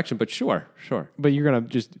different direction, but sure. But you're going to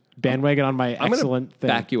just bandwagon on my excellent thing.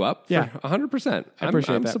 Back you up. Yeah. 100%. I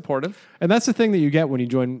appreciate I'm that. supportive. And that's the thing that you get when you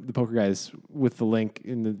join the Poker Guys with the link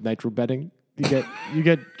in the Nitro Betting. You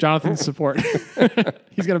get Jonathan's support.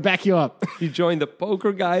 He's going to back you up. You join the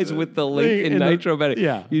Poker Guys with the link in Nitro Betting.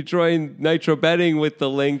 Yeah. You join Nitro Betting with the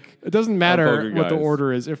link. It doesn't matter Poker what the Guys.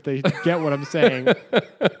 order is if they get what I'm saying.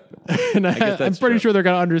 And guess I'm that's pretty true. sure they're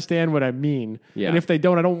going to understand what I mean. Yeah. And if they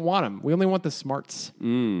don't, I don't want them. We only want the smarts.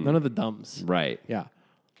 None of the dumbs. Right. Yeah.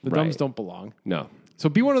 The Right. dumbs don't belong. No. So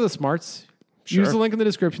be one of the smarts. Sure. Use the link in the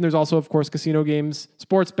description. There's also, of course, casino games,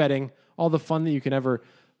 sports betting, all the fun that you can ever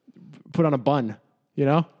put on a bun. You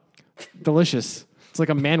know? Delicious. It's like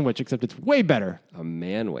a manwich, except it's way better. A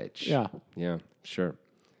manwich. Yeah. Yeah, sure.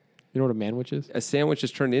 You know what a manwich is? A sandwich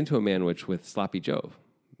is turned into a manwich with sloppy Joe,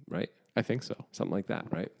 right? I think so. Something like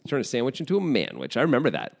that, right? Turn a sandwich into a manwich. I remember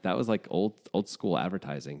that. That was like old school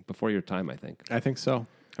advertising before your time, I think. I think so.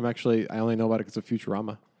 I only know about it because of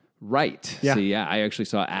Futurama. Right. Yeah. See, yeah, I actually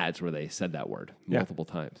saw ads where they said that word multiple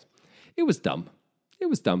times. It was dumb.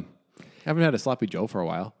 I haven't had a sloppy Joe for a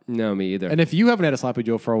while. No, me either. And if you haven't had a sloppy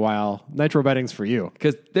Joe for a while, Nitro Betting's for you.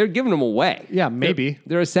 Because they're giving them away. Yeah, maybe.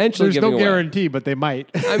 They're essentially There's giving no away. guarantee, but they might.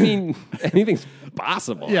 I mean, anything's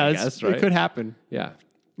possible, Yeah, I guess, right? it could happen. Yeah.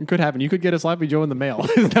 It could happen. You could get a sloppy Joe in the mail.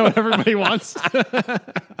 Isn't that what everybody wants?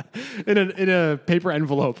 in a paper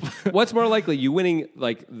envelope. What's more likely, you winning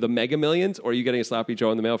like the Mega Millions or you getting a sloppy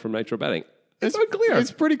Joe in the mail from Nitro Betting? It's unclear.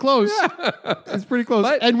 It's pretty close. It's pretty close.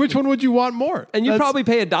 But- and which one would you want more? And you probably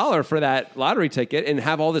pay $1 for that lottery ticket and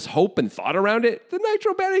have all this hope and thought around it. The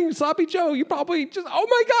Nitro Betting sloppy Joe, you probably just, oh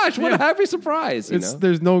my gosh, what a happy surprise. You know?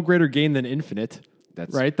 There's no greater gain than infinite.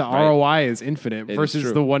 That's right. The right. ROI is infinite It is versus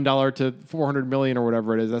true. the $1 to 400 million or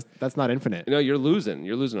whatever it is. That's not infinite. No, you're losing.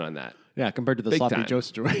 You're losing on that. Yeah, compared to the Big sloppy time. Joe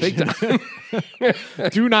situation. Big time.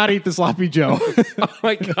 Do not eat the sloppy Joe. Oh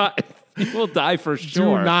my God. You will die for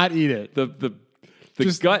sure. Do not eat it. The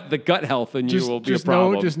Just- gut health in you will be a just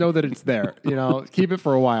problem. just know that it's there. You know, keep it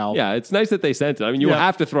for a while. Yeah, it's nice that they sent it. I mean, you Yeah.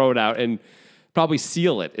 have to throw it out and probably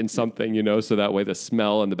seal it in something, so that way the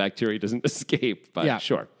smell and the bacteria doesn't escape. But Yeah.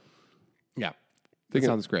 sure. That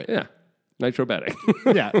sounds great. Yeah. Nitro betting.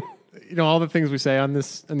 Yeah. All the things we say on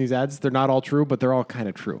these ads, they're not all true, but they're all kind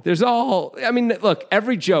of true. Look,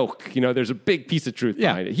 every joke, there's a big piece of truth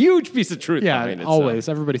behind it. Huge piece of truth behind it. Always.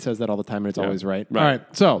 So. Everybody says that all the time, and it's always right. All right.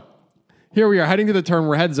 So here we are heading to the turn.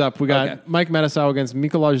 We're heads up. We got Mike Matusow against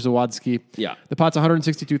Mikolaj Zawadzki. Yeah. The pot's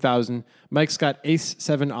 162,000. Mike's got ace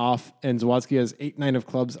 7 off, and Zawadzki has 8-9 of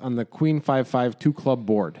clubs on the queen 5-5 2-club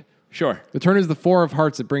board. Sure. The turn is the 4 of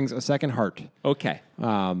hearts. It brings a second heart. Okay.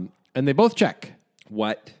 And they both check.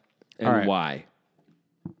 What and why?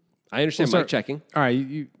 I understand Mike checking. All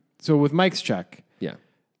right. So with Mike's check, yeah,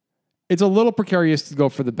 it's a little precarious to go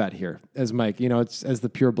for the bet here as Mike. It's as the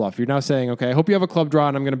pure bluff. You're now saying, okay, I hope you have a club draw,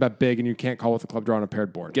 and I'm going to bet big, and you can't call with a club draw on a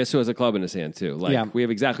paired board. Guess who has a club in his hand, too? We have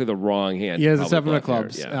exactly the wrong hand. He has a 7 of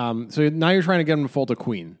clubs. Yeah. So now you're trying to get him to fold a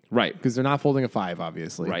queen. Right. Because they're not folding a 5,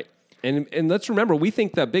 obviously. Right. And let's remember, we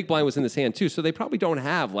think the big blind was in this hand too, so they probably don't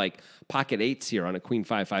have pocket 8s here on a queen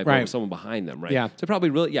 5-5 with someone behind them, right? Yeah. So probably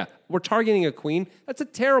we're targeting a queen. That's a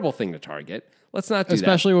terrible thing to target. Let's not do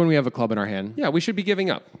Especially when we have a club in our hand. Yeah, we should be giving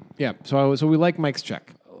up. Yeah. So we like Mike's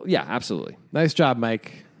check. Yeah, absolutely. Nice job,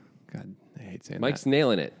 Mike. God, I hate saying Mike's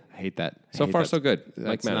nailing it. I hate that. So far, so good.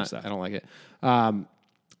 Mike Matusow. I don't like it.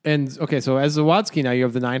 And okay, so as Zawadzki now, you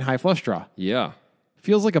have the 9 high flush draw. Yeah.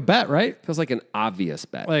 Feels like a bet, right? Feels like an obvious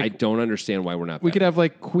bet. I don't understand why we're not betting. We could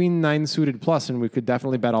have queen 9 suited plus, and we could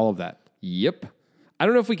definitely bet all of that. Yep. I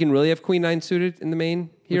don't know if we can really have queen 9 suited in the main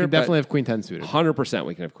here. We can definitely have queen 10 suited. 100%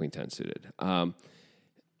 we can have queen 10 suited.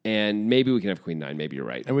 And maybe we can have queen 9. Maybe you're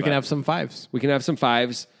right. And we can have some 5s. We can have some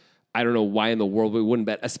 5s. I don't know why in the world we wouldn't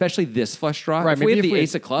bet, especially this flush draw. Right, if we had the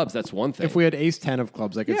ace of clubs, that's one thing. If we had ace 10 of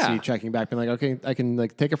clubs, I could see checking back, being okay, I can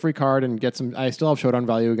take a free card and get some. I still have showdown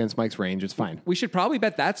value against Mike's range. It's fine. We should probably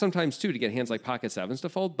bet that sometimes too to get hands like pocket 7s to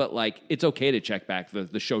fold, but it's okay to check back the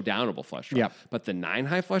showdownable flush draw. Yep. But the 9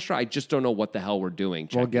 high flush draw, I just don't know what the hell we're doing.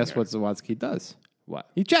 Well, guess what Zawadzki does? What?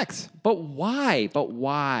 He checks. But why?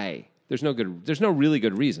 There's no really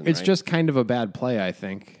good reason. It's just kind of a bad play, I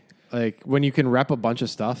think. When you can rep a bunch of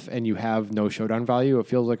stuff and you have no showdown value, it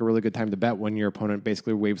feels like a really good time to bet when your opponent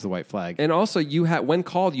basically waves the white flag. And also, when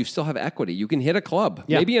called, you still have equity. You can hit a club,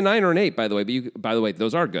 maybe a 9 or an 8, by the way. But by the way,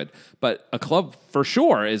 those are good. But a club for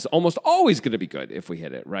sure is almost always going to be good if we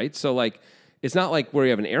hit it, right? So it's not like where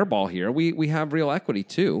you have an air ball here. We have real equity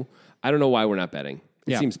too. I don't know why we're not betting.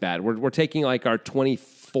 It seems bad. We're taking our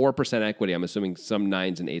 24% equity. I'm assuming some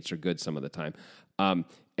 9s and 8s are good some of the time.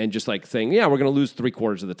 And just saying, we're going to lose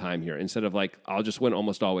 3/4 of the time here instead of I'll just win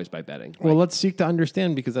almost always by betting. Well, let's seek to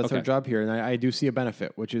understand because that's our job here. And I do see a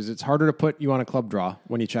benefit, which is it's harder to put you on a club draw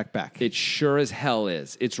when you check back. It sure as hell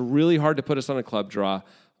is. It's really hard to put us on a club draw.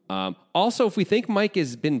 Also, if we think Mike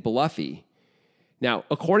has been bluffy, now,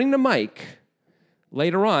 according to Mike,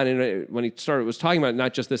 later on, and when he was talking about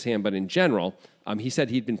not just this hand, but in general, he said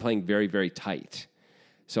he'd been playing very, very tight.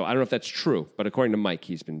 So I don't know if that's true, but according to Mike,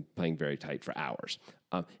 he's been playing very tight for hours.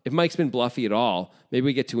 If Mike's been bluffy at all, maybe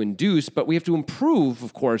we get to induce, but we have to improve,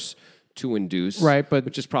 of course, to induce, right?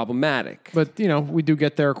 Which is problematic. But we do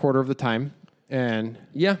get there a quarter of the time, and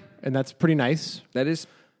that's pretty nice. That is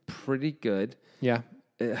pretty good. Yeah,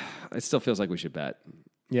 it still feels like we should bet.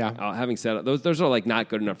 Yeah. Having said it, those are not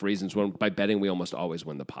good enough reasons. When by betting we almost always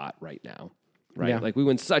win the pot right now, right? Yeah. We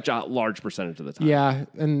win such a large percentage of the time. Yeah,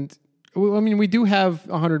 and. We do have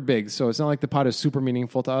 100 bigs, so it's not like the pot is super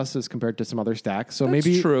meaningful to us as compared to some other stacks. So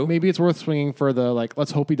That's true. Maybe it's worth swinging for the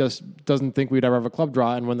let's hope he doesn't think we'd ever have a club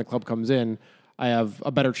draw, and when the club comes in, I have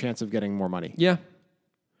a better chance of getting more money. Yeah,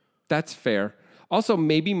 that's fair. Also,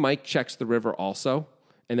 maybe Mike checks the river also,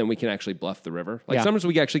 and then we can actually bluff the river. Sometimes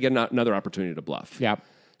we actually get another opportunity to bluff. Yeah.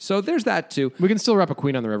 So there's that too. We can still rep a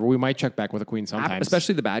queen on the river. We might check back with a queen sometimes.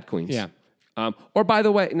 Especially the bad queens. Yeah. Or by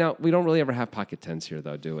the way, now we don't really ever have pocket 10s here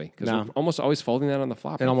though, do we? Because we're almost always folding that on the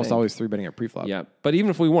flop. And almost always 3-betting at pre-flop. Yeah, but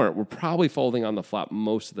even if we weren't, we're probably folding on the flop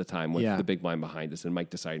most of the time with Yeah. the big blind behind us and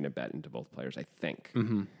Mike deciding to bet into both players, I think.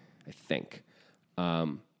 Mm-hmm. I think.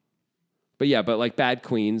 But bad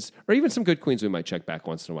queens, or even some good queens we might check back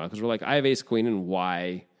once in a while because we're I have ace queen and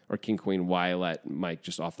why, or king queen, why let Mike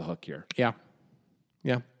just off the hook here? Yeah.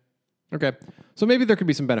 Yeah. Okay. So maybe there could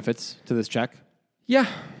be some benefits to this check. Yeah.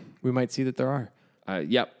 We might see that there are.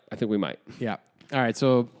 Yep, I think we might. Yeah. All right,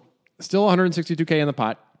 so still 162K in the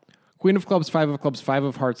pot. Queen of clubs, 5 of clubs, 5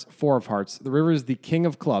 of hearts, 4 of hearts. The river is the king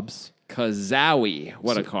of clubs. Kazowie.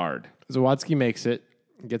 What a card. Zawadzki makes it,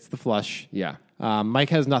 gets the flush. Yeah.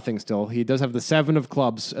 Mike has nothing still. He does have the 7 of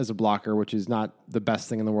clubs as a blocker, which is not the best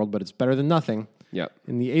thing in the world, but it's better than nothing. Yep.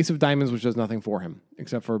 And the ace of diamonds, which does nothing for him,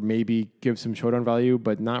 except for maybe give some showdown value,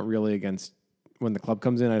 but not really against when the club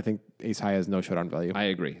comes in. I think ace high has no showdown value. I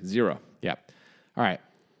agree. 0. Yeah. All right.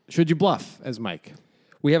 Should you bluff as Mike?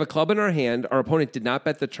 We have a club in our hand. Our opponent did not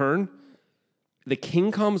bet the turn. The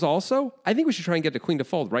king comes also. I think we should try and get the queen to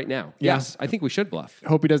fold right now. Yeah. Yes, I think we should bluff.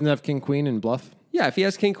 Hope he doesn't have king, queen, and bluff. Yeah, if he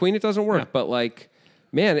has king, queen, it doesn't work. Yeah. But like,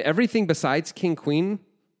 man, everything besides king, queen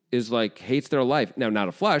is like hates their life. Now, not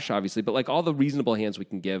a flush, obviously, but like all the reasonable hands we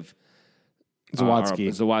can give.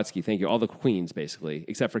 Zawadzki, thank you. All the queens, basically,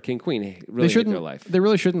 except for king, queen, really hate their life. They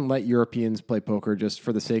really shouldn't let Europeans play poker just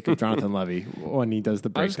for the sake of Jonathan Levy when he does the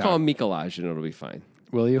breakdown. I'll just call him Mikolaj and it'll be fine.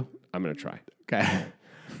 Will you? I'm going to try. Okay.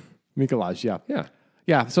 Mikolaj, yeah. Yeah.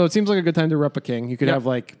 Yeah, so it seems like a good time to rep a king. You could have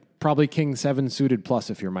like probably king 7 suited plus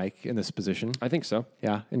if you're Mike in this position. I think so.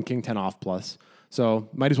 Yeah, and king 10 off plus. So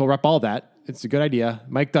might as well rep all that. It's a good idea.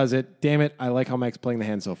 Mike does it. Damn it, I like how Mike's playing the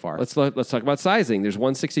hand so far. Let's talk about sizing. There's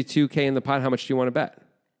 162K in the pot. How much do you want to bet?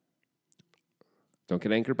 Don't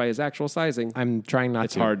get anchored by his actual sizing. I'm trying not to.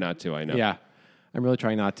 It's hard not to, I know. Yeah, I'm really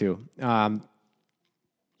trying not to.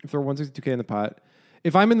 If there are 162K in the pot,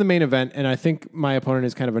 if I'm in the main event and I think my opponent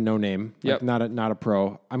is kind of a no-name, like not a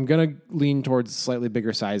pro, I'm going to lean towards slightly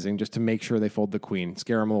bigger sizing just to make sure they fold the queen,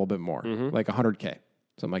 scare them a little bit more, like 100K,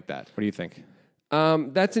 something like that. What do you think?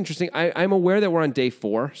 That's interesting. I'm aware that we're on day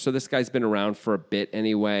 4, so this guy's been around for a bit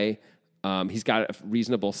anyway. He's got a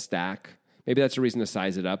reasonable stack. Maybe that's a reason to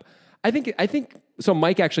size it up. I think so.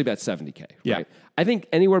 Mike actually bets 70K. Yeah. Right? I think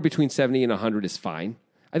anywhere between 70 and 100 is fine.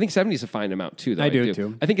 I think 70 is a fine amount too. Though I do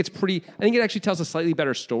too. I think it's pretty. I think it actually tells a slightly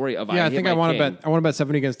better story of. Yeah, I think I want to bet. I want to bet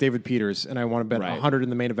 70 against David Peters, and I want to bet Right. 100 in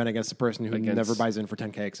the main event against the person who never buys in for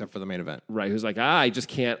 10K except for the main event. Right, who's like, I just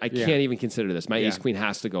can't. I can't even consider this. My ace queen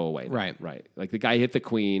has to go away. Now. Right. right. Like the guy hit the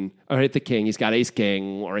queen or hit the king. He's got ace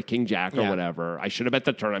king or a king jack or whatever. I should have bet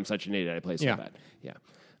the turn. I'm such an idiot. I play so bad.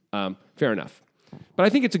 Yeah, fair enough. But I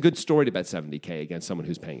think it's a good story to bet 70K against someone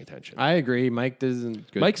who's paying attention. I agree. Mike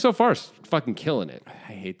doesn't. Good. Mike so far is fucking killing it.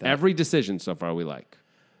 I hate that. Every decision so far we like.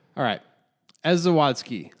 All right. As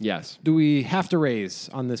Zawadzki, Yes. do we have to raise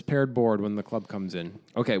on this paired board when the club comes in?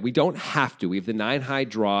 Okay, we don't have to. We have the 9 high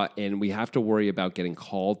draw, and we have to worry about getting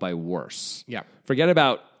called by worse. Yeah. Forget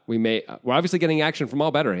about we're obviously getting action from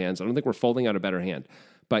all better hands. I don't think we're folding out a better hand,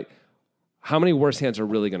 but how many worse hands are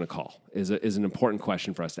really going to call is an important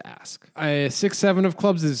question for us to ask. 6-7 of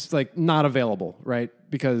clubs is like not available, right?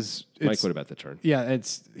 Because Mike would have bet the turn. Yeah,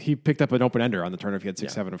 he picked up an open ender on the turn if he had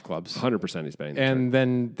 6-7 of clubs. 100% he's betting the And turn.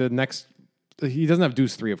 then the next, he doesn't have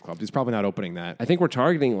deuce 3 of clubs. He's probably not opening that. I think we're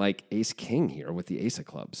targeting like ace king here with the ace of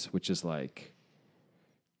clubs, which is like,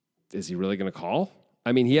 is he really going to call?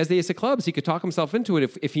 I mean, he has the ace of clubs. He could talk himself into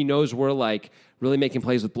it if he knows we're like really making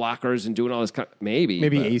plays with blockers and doing all this. Maybe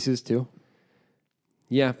aces too.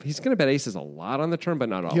 Yeah, he's going to bet aces a lot on the turn, but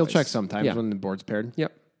not always. He'll check sometimes when the board's paired.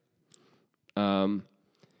 Yep.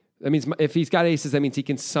 That means if he's got aces, that means he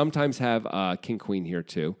can sometimes have king queen here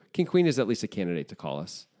too. King queen is at least a candidate to call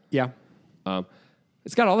us. Yeah.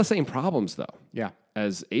 It's got all the same problems though. Yeah.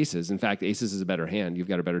 As aces. In fact, aces is a better hand. You've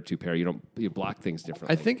got a better 2 pair. You block things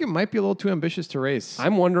differently. I think it might be a little too ambitious to raise.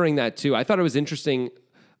 I'm wondering that too. I thought it was interesting.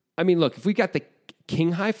 I mean, look, if we got the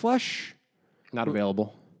king high flush, not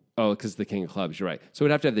available. Oh, because the king of clubs. You're right. So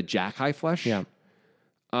we'd have to have the jack high flush. Yeah.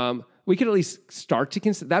 We could at least start to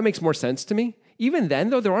consider. That makes more sense to me. Even then,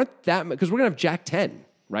 though, there aren't that much because we're gonna have jack 10,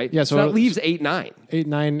 right? Yeah. So that leaves 8-9.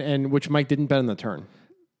 8-9, and which Mike didn't bet on the turn.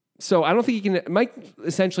 So I don't think he can. Mike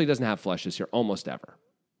essentially doesn't have flushes here almost ever,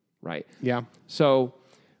 right? Yeah. So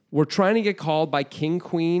we're trying to get called by king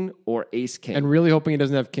queen or ace king. And really hoping he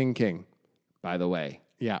doesn't have king king. By the way.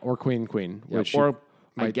 Yeah, or queen queen. Yeah, or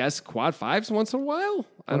I guess quad 5s once in a while.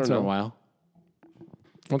 I don't know. Once in a while.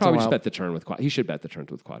 Probably just bet the turn with quad. He should bet the turn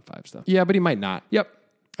with quad 5s though. Yeah, but he might not. Yep.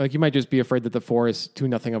 Like you might just be afraid that the 4 is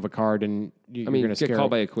 2-0 of a card, and you're going to get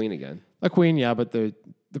called by a queen again. A queen, yeah, but the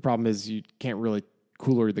problem is you can't really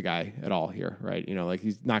cooler the guy at all here, right? You know, like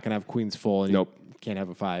he's not going to have queens full, and nope, you can't have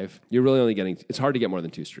a 5. You're really only getting. It's hard to get more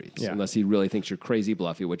than 2 streets, unless he really thinks you're crazy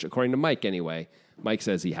bluffy. Which, according to Mike, anyway, Mike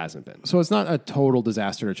says he hasn't been. So it's not a total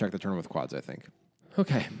disaster to check the turn with quads, I think.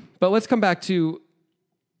 Okay, but let's come back to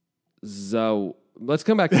Let's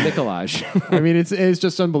come back to Mikolaj. I mean, it's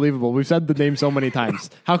just unbelievable. We've said the name so many times.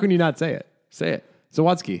 How can you not say it? Say it.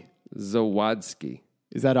 Zawadzki. Zawadzki.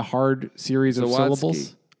 Is that a hard series of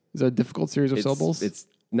syllables? Is it a difficult series of syllables? It's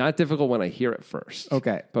not difficult when I hear it first.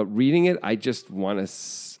 Okay. But reading it, I just want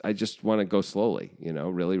to go slowly,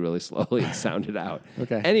 really, really slowly and sound it out.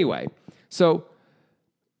 Okay. Anyway, so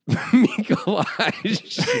Mikolaj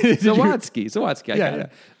Zawadzki. I got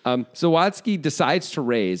it. Zawadzki decides to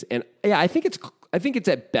raise, and I think it's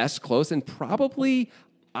at best close, and probably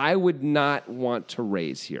I would not want to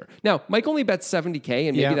raise here. Now, Mike only bets 70K,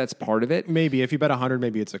 and maybe that's part of it. Maybe. If you bet 100,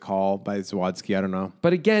 maybe it's a call by Zawadzki. I don't know.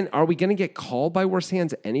 But again, are we going to get called by worse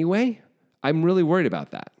hands anyway? I'm really worried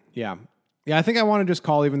about that. Yeah. Yeah, I think I want to just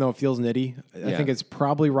call even though it feels nitty. I think it's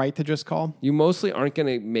probably right to just call. You mostly aren't going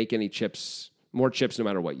to make any chips, more chips no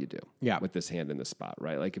matter what you do with this hand in this spot,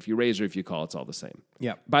 right? Like if you raise or if you call, it's all the same.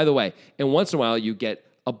 Yeah. By the way, and once in a while you get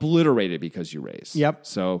obliterated because you raise. Yep.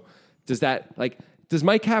 So does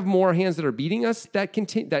Mike have more hands that are beating us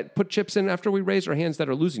that put chips in after we raise or hands that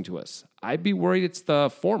are losing to us? I'd be worried it's the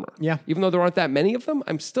former. Yeah. Even though there aren't that many of them,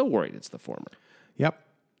 I'm still worried it's the former. Yep.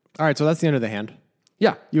 All right, so that's the end of the hand.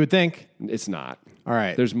 Yeah. You would think. It's not. All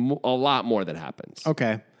right. There's a lot more that happens.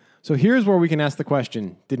 Okay. So here's where we can ask the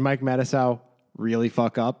question. Did Mike Matusow really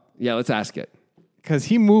fuck up? Yeah, let's ask it. Because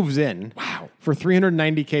he moves in for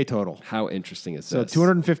 390K total. How interesting is So this?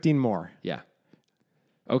 215 more. Yeah.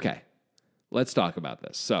 Okay. Let's talk about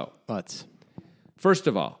this. So, Let's. first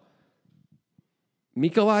of all,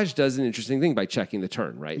 Mikolaj does an interesting thing by checking the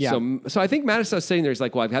turn, right? Yeah. So I think Matusow's sitting there. He's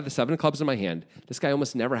like, well, I've had the 7 of clubs in my hand. This guy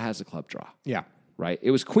almost never has a club draw. Yeah. Right?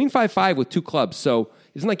 It was Queen 5-5 with 2 clubs. So it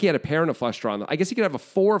isn't like he had a pair and a flush draw. I guess he could have a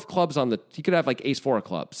 4 of clubs he could have like ace 4 of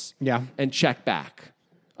clubs. Yeah. And check back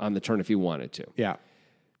on the turn if he wanted to. Yeah.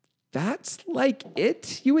 That's like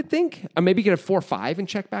it, you would think. Or maybe he could have 4-5 and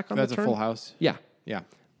check back on That's the turn. a full house. Yeah. Yeah.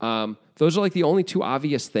 Those are like the only 2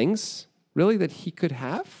 obvious things, really, that he could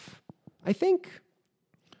have, I think.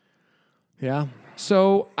 Yeah.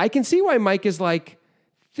 So I can see why Mike is like,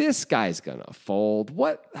 this guy's going to fold.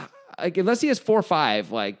 What? Like, unless he has 4-5,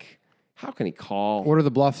 like, how can he call? What are the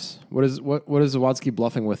bluffs? What is Zawadzki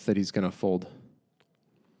bluffing with that he's going to fold?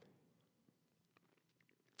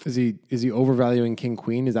 Is he overvaluing king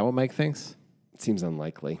queen? Is that what Mike thinks? It seems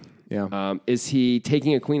unlikely. Yeah. Is he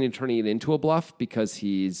taking a queen and turning it into a bluff because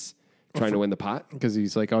he's trying to win the pot? Because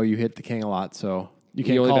he's like, oh, you hit the king a lot, so you And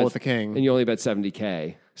can't only call bet- with the king. And you only bet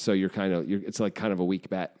 70K. So it's like kind of a weak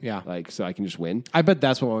bet. Yeah. Like, so I can just win. I bet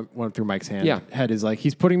that's what went through Mike's head is like,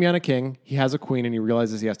 he's putting me on a king, he has a queen, and he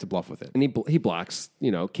realizes he has to bluff with it. And he blocks,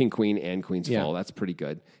 king, queen, and queen's full. That's pretty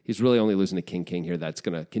good. He's really only losing to king, king here. That's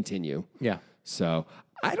going to continue. Yeah. So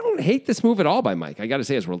I don't hate this move at all by Mike. I got to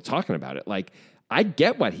say, as we're talking about it, like, I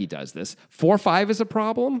get what he does this. 4-5 is a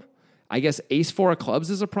problem. I guess ace 4 of clubs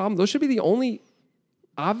is a problem. Those should be the only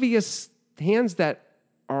obvious hands that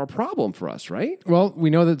are a problem for us, right? Well, we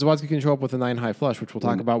know that Zawadzki can show up with a 9 high flush, which we'll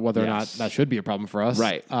talk about whether or not that should be a problem for us.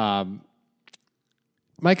 Right.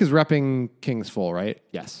 Mike is repping kings full, right?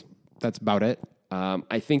 Yes. That's about it.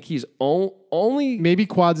 I think he's only... Maybe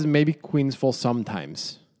quads and maybe queens full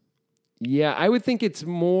sometimes. Yeah, I would think it's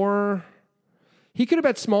more... He could have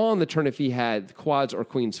bet small on the turn if he had quads or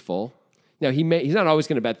queens full. Now, he's not always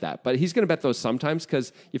going to bet that, but he's going to bet those sometimes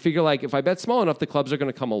because you figure, like, if I bet small enough, the clubs are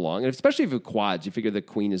going to come along. And especially if you have quads, you figure the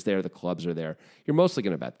queen is there, the clubs are there. You're mostly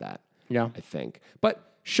going to bet that, Yeah. I think.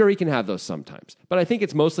 But sure, he can have those sometimes. But I think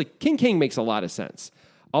it's mostly king makes a lot of sense.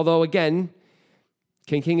 Although, again,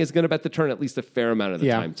 king is going to bet the turn at least a fair amount of the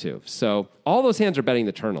time, too. So all those hands are betting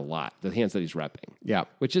the turn a lot, the hands that he's repping. Yeah.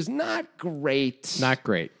 Which is not great. Not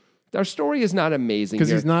great. Our story is not amazing because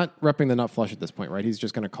he's not repping the nut flush at this point, right? He's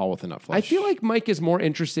just going to call with the nut flush. I feel like Mike is more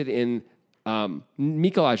interested in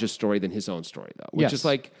Mikolaj's story than his own story, though, which is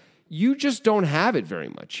like, you just don't have it very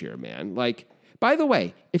much here, man. Like, by the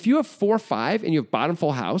way, if you have 4-5 and you have bottom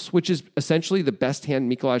full house, which is essentially the best hand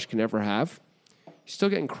Mikolaj can ever have, you're still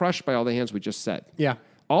getting crushed by all the hands we just said. Yeah.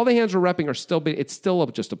 All the hands we're repping are still, it's still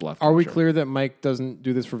just a bluff. Are we clear that Mike doesn't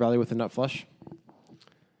do this for value with the nut flush?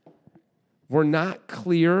 We're not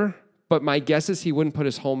clear, but my guess is he wouldn't put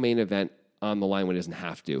his whole main event on the line when he doesn't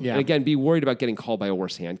have to. Yeah. And again, be worried about getting called by a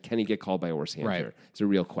worse hand. Can he get called by a worse hand here? It's a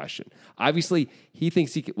real question. Obviously, he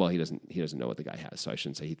thinks he can, well, he doesn't know what the guy has, so I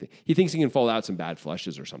shouldn't say he thinks he can fold out some bad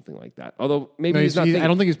flushes or something like that. Although maybe he's not thinking, I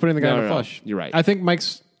don't think he's putting the guy on a flush. You're right. I think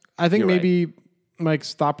maybe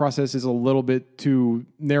Mike's thought process is a little bit too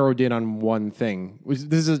narrowed in on one thing.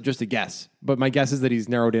 This is just a guess, but my guess is that he's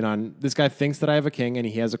narrowed in on, this guy thinks that I have a king and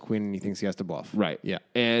he has a queen and he thinks he has to bluff. Right. Yeah.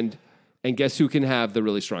 And guess who can have the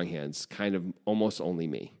really strong hands? Kind of almost only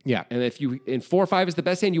me. Yeah. And if you, in 4-5 is the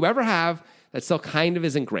best hand you ever have, that still kind of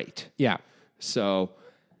isn't great. Yeah. So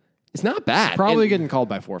it's not bad. Probably And getting called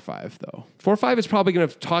by 4-5 though. 4-5 is probably going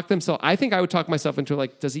to talk themselves. I think I would talk myself into,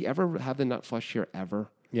 like, does he ever have the nut flush here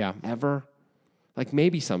ever? Yeah. Ever? Like,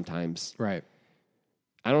 maybe sometimes. Right.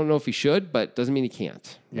 I don't know if he should, but doesn't mean he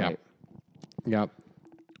can't. Yeah. Right? Yeah.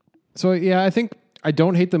 So yeah, I think I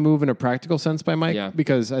don't hate the move in a practical sense by Mike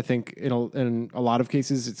because I think in a lot of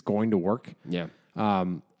cases it's going to work. Yeah.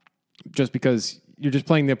 Just because you're just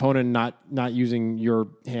playing the opponent and not using your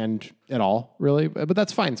hand at all, really. But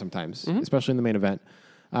that's fine sometimes, especially in the main event.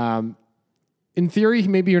 In theory,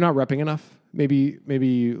 maybe you're not repping enough.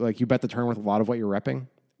 Maybe like you bet the turn with a lot of what you're repping.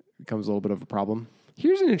 It becomes a little bit of a problem.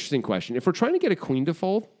 Here's an interesting question. If we're trying to get a queen to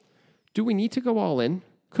fold, do we need to go all in?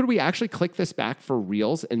 Could we actually click this back for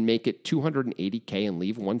reals and make it 280K and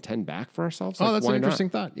leave 110 back for ourselves? That's an interesting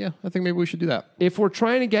thought. Yeah, I think maybe we should do that. If we're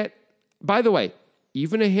trying to get, by the way,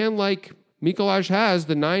 even a hand like Mikolaj has,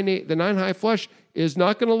 the 9 high flush, is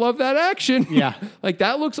not going to love that action. Yeah. Like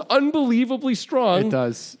that looks unbelievably strong. It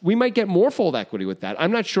does. We might get more fold equity with that.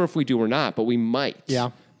 I'm not sure if we do or not, but we might.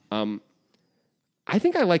 Yeah. I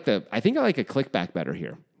think I like a click back better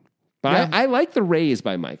here. But I like the raise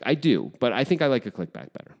by Mike. I do, but I think I like a click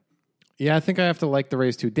back better. Yeah, I think I have to like the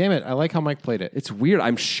raise too. Damn it, I like how Mike played it. It's weird.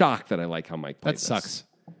 I'm shocked that I like how Mike played That sucks.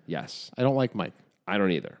 Yes. I don't like Mike. I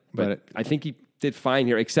don't either. But I think he did fine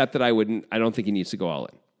here, except that I don't think he needs to go all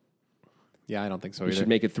in. Yeah, I don't think so We either. should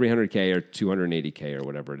make it 300K or 280K or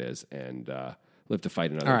whatever it is and live to fight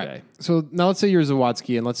another All right. day. So now let's say you're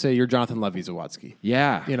Zawadzki and let's say you're Jonathan Levy Zawadzki.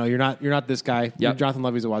 Yeah. You know, you're not this guy. You're Jonathan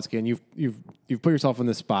Levy Zawadzki, and you've put yourself in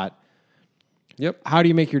this spot. Yep. How do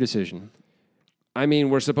you make your decision? I mean,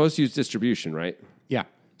 we're supposed to use distribution, right? Yeah.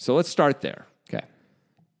 So let's start there. Okay.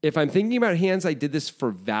 If I'm thinking about hands, I did this for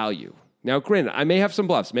value. Now, granted, I may have some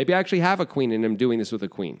bluffs. Maybe I actually have a queen and I'm doing this with a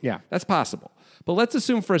queen. Yeah. That's possible. But let's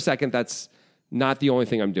assume for a second that's not the only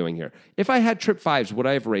thing I'm doing here. If I had trip fives, would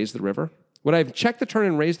I have raised the river? Would I have checked the turn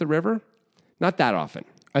and raised the river? Not that often.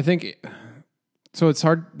 I think so. It's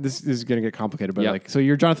hard. This is going to get complicated, but so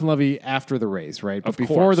you're Jonathan Levy after the raise, right? But Of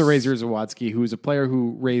before course. the raise, you're Zawadzki, who's a player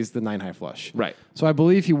who raised the 9 high flush. Right. So I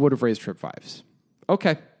believe he would have raised trip fives.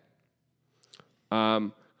 Okay.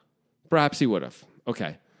 Perhaps he would have.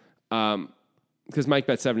 Okay. Because Mike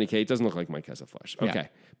bet 70K. It doesn't look like Mike has a flush. Okay. Yeah.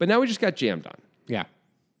 But now we just got jammed on. Yeah.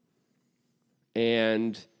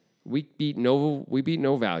 And we beat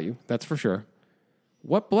no value. That's for sure.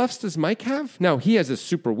 What bluffs does Mike have? No, he has a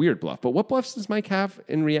super weird bluff. But what bluffs does Mike have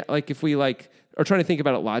in if we are trying to think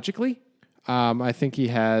about it logically? I think he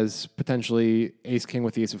has potentially ace king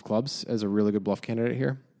with the ace of clubs as a really good bluff candidate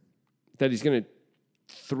here. That he's going to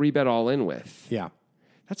 3-bet all in with. Yeah.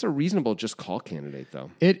 That's a reasonable just call candidate, though.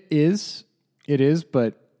 It is,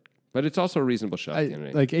 but But it's also a reasonable shove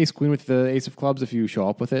candidate. like ace queen with the ace of clubs, if you show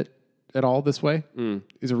up with it at all this way,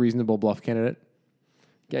 is a reasonable bluff candidate.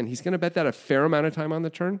 Again, he's going to bet that a fair amount of time on the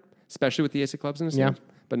turn, especially with the ace of clubs in his hand,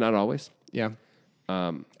 but not always. Yeah.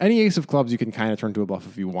 Any ace of clubs you can kind of turn to a bluff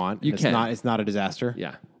if you want. You can. It's not a disaster.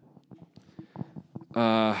 Yeah.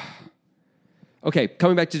 Okay,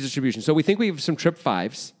 coming back to distribution. So we think we have some trip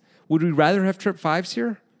fives. Would we rather have trip fives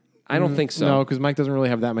here? I don't think so. No, because Mike doesn't really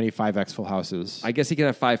have that many 5x full houses. I guess he can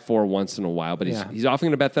have 5-4 once in a while, but he's often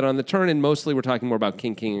going to bet that on the turn, and mostly we're talking more about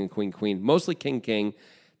king, and queen. Mostly king.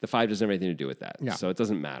 The 5 doesn't have anything to do with that, so it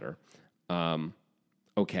doesn't matter.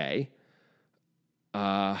 Okay.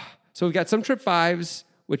 So we've got some trip fives,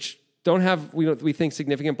 which don't have we think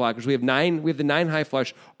significant blockers. We have the 9 high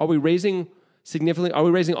flush. Are we raising significantly? Are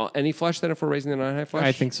we raising any flush then if we're raising the 9 high flush?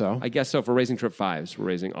 I think so. I guess so. If we're raising trip fives, we're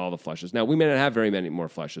raising all the flushes. Now we may not have very many more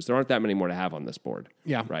flushes. There aren't that many more to have on this board.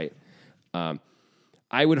 Yeah. Right.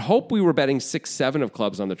 I would hope we were betting 6-7 of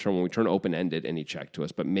clubs on the turn when we turn open ended and he checked to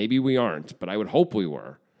us, but maybe we aren't. But I would hope we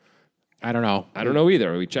were. I don't know. I don't know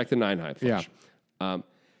either. We checked the 9 high flush. Yeah.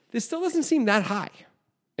 This still doesn't seem that high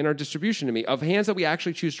in our distribution to me of hands that we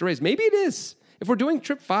actually choose to raise. Maybe it is. If we're doing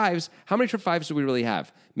trip fives, how many trip fives do we really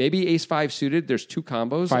have? Maybe ace 5 suited. There's 2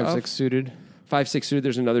 combos. 5-6 suited. 5-6 suited.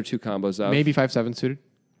 There's another 2 combos of. Maybe 5-7 suited.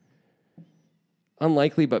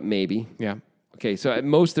 Unlikely, but maybe. Yeah. Okay, so at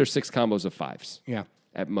most there's 6 combos of 5s. Yeah.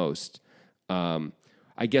 At most. I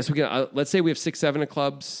guess we can. Let's say we have 6-7 of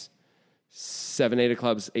clubs, 7-8 of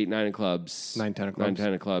clubs, 8-9 of clubs, 9-10 of clubs,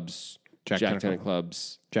 9-10 of clubs, Jack 10 of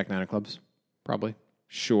clubs, Jack 9 of clubs, probably.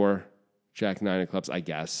 Sure, Jack 9 of clubs, I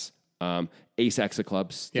guess. Ace X of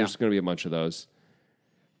clubs. There's going to be a bunch of those,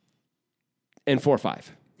 and 4-5.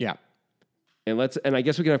 Yeah. And I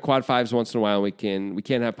guess we can have quad 5s once in a while. We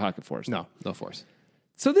can't have pocket 4s. No force.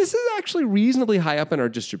 So this is actually reasonably high up in our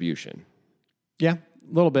distribution. Yeah,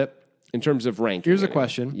 a little bit. In terms of ranking. Here's a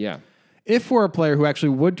question. Yeah. If we're a player who actually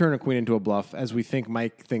would turn a queen into a bluff, as we think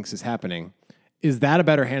Mike thinks is happening, is that a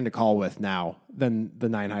better hand to call with now than the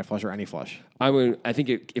 9 high flush or any flush? I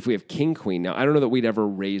think if we have king queen now, I don't know that we'd ever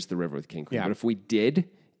raise the river with king queen, but if we did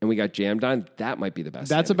and we got jammed on, that might be the best.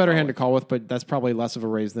 That's a better hand to call with, but that's probably less of a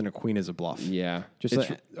raise than a queen is a bluff. Yeah, just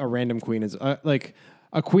a random queen is like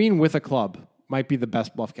a queen with a club might be the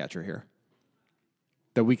best bluff catcher here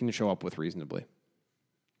that we can show up with reasonably.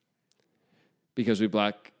 Because we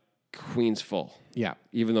block Queen's full. Yeah.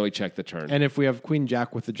 Even though he checked the turn. And if we have Queen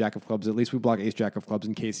Jack with the Jack of Clubs, at least we block Ace Jack of Clubs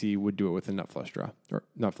in case he would do it with a nut flush draw. Or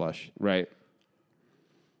nut flush. Right.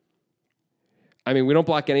 I mean, we don't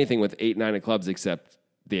block anything with 8, 9 of clubs except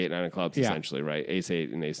the 8, 9 of clubs, essentially, right? Ace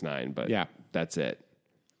 8 and Ace 9, but that's it.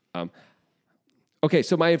 Okay,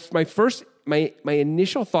 so my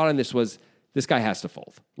initial thought on this was this guy has to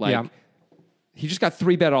fold. Like, he just got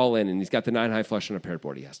 3-bet all in, and he's got the 9 high flush on a paired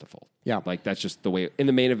board. He has to fold. Yeah. Like, that's just the way. In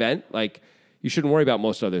the main event, like, you shouldn't worry about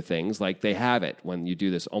most other things. Like, they have it when you do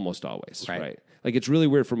this almost always, right? Like, it's really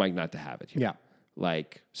weird for Mike not to have it here. Yeah.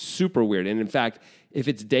 Like, super weird. And in fact, if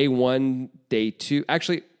it's day 1, day 2,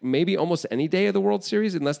 actually, maybe almost any day of the World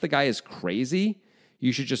Series, unless the guy is crazy,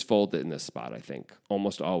 you should just fold it in this spot, I think,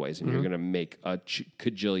 almost always. And you're going to make a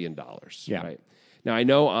cajillion dollars. Yeah. Right? Now, I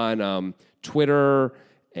know on Twitter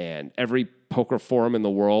and every poker forum in the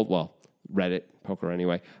world, well, Reddit, poker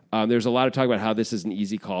anyway, there's a lot of talk about how this is an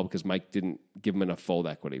easy call because Mike didn't give him enough fold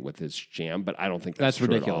equity with his jam, but I don't think that's true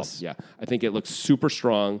ridiculous. at all. Yeah, I think it looks super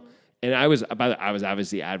strong. And I was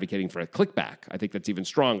obviously advocating for a click back. I think that's even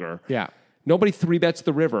stronger. Yeah. Nobody 3-bets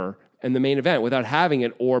the river in the main event without having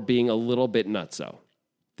it or being a little bit nutso.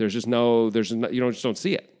 You just don't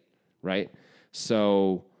see it, right?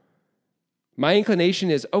 So my inclination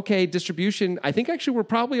is, okay, distribution. I think actually we're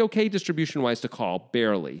probably okay distribution-wise to call,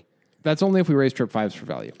 barely. That's only if we raise trip 5s for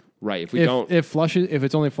value. Right. If we don't. If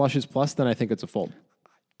it's only flushes plus, then I think it's a fold.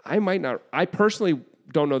 I might not. I personally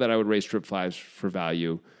don't know that I would raise trip 5s for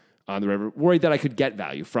value on the river. Worried that I could get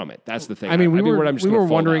value from it. That's the thing. I mean, we were out.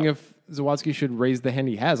 wondering if Zawadzki should raise the hand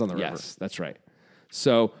he has on the river. Yes, that's right.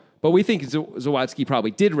 So, but we think Zawadzki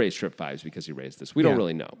probably did raise trip 5s because he raised this. We don't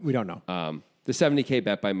really know. We don't know. The 70K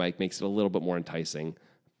bet by Mike makes it a little bit more enticing,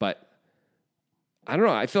 but I don't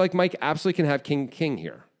know. I feel like Mike absolutely can have king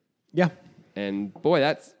here. Yeah. And boy,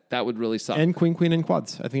 that would really suck. And queen and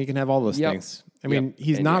quads. I think he can have all those things. I mean,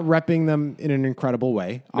 he's not repping them in an incredible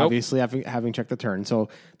way, obviously, having checked the turn. So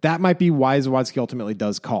that might be why Zawadzki ultimately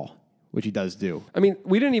does call, which he does do. I mean,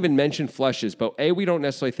 we didn't even mention flushes, but A, we don't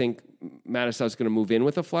necessarily think Matusow's going to move in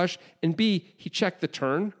with a flush, and B, he checked the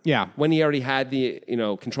turn when he already had the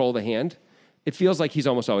control of the hand. It feels like he's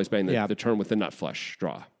almost always betting the turn with the nut flush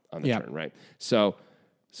draw on the turn, right? So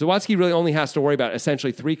Zawadzki really only has to worry about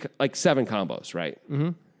essentially 7 combos, right? Mm-hmm.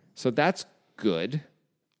 So that's good.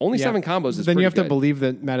 Only 7 combos is then you have good. to believe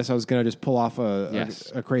that Matusow is going to just pull off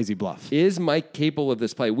a crazy bluff. Is Mike capable of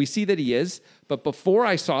this play? We see that he is, but before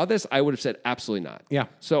I saw this, I would have said absolutely not. Yeah.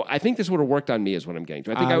 So I think this would have worked on me is what I'm getting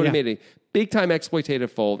to. I think I would have made a big-time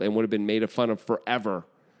exploitative fold and would have been made fun of forever,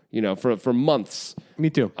 for months.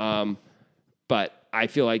 Me too. But I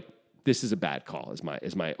feel like this is a bad call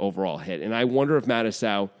is my overall hit. And I wonder if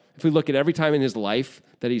Matusow, if we look at every time in his life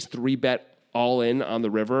that he's 3-bet all in on the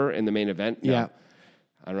river in the main event. No,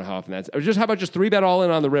 I don't know how often that's. Or how about just 3-bet all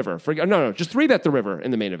in on the river? Just 3-bet the river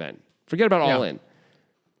in the main event. Forget about all in.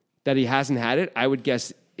 That he hasn't had it, I would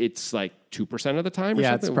guess it's like 2% of the time or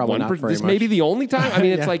something. It's probably not very this much. may be the only time. I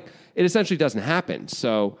mean, it's like it essentially doesn't happen.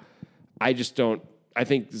 So I just don't. I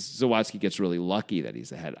think Zawadzki gets really lucky that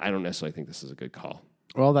he's ahead. I don't necessarily think this is a good call.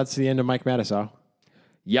 Well, that's the end of Mike Matusow.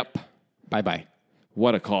 Yep. Bye-bye.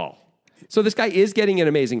 What a call. So this guy is getting an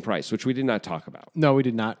amazing price, which we did not talk about. No, we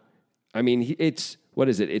did not. I mean, what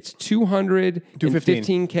is it? It's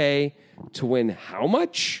 $215K to win how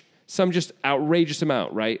much? Some just outrageous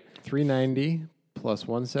amount, right? 390 plus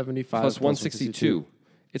 175 plus 162.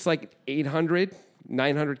 It's like 800,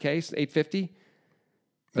 900K, 850.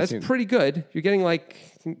 That's pretty good. You're getting like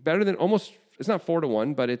better than almost, it's not 4 to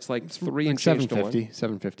 1, but it's like 3 and change to 1.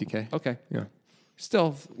 750K. Okay. Yeah.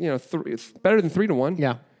 Still, better than 3 to 1.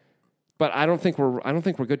 Yeah. But I don't think we're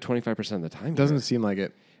good 25% of the time. Doesn't seem like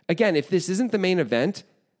it. Again, if this isn't the main event,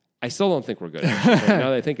 I still don't think we're good. Actually, now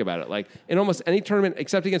that I think about it, like in almost any tournament,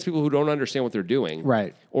 except against people who don't understand what they're doing,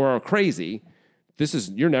 right, or are crazy,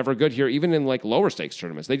 you're never good here. Even in like lower stakes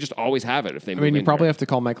tournaments, they just always have it if they. You probably have to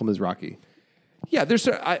call Michael Mizrachi. Yeah,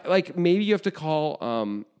 maybe you have to call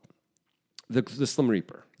the Slim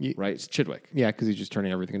Reaper, right? It's Chidwick. Yeah, because he's just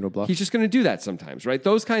turning everything into a bluff. He's just going to do that sometimes, right?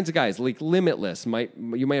 Those kinds of guys, like Limitless,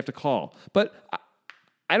 you might have to call, but.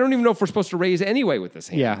 I don't even know if we're supposed to raise anyway with this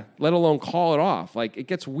hand, let alone call it off. Like, it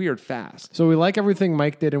gets weird fast. So we like everything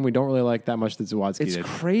Mike did, and we don't really like that much that Zawadzki did. It's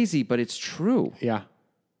crazy, but it's true. Yeah.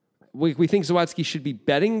 We think Zawadzki should be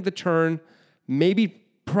betting the turn,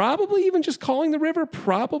 probably even just calling the river,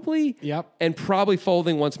 probably. Yep. And probably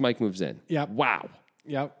folding once Mike moves in. Yep. Wow.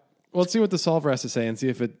 Yep. Well, let's see what the solver has to say and see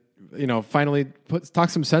if it, finally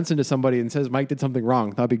talks some sense into somebody and says Mike did something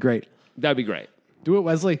wrong. That'd be great. That'd be great. Do it,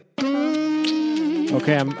 Wesley.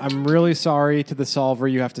 Okay, I'm really sorry to the solver.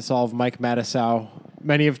 You have to solve Mike Matusow.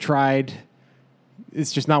 Many have tried.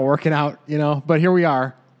 It's just not working out, But here we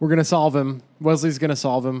are. We're going to solve him. Wesley's going to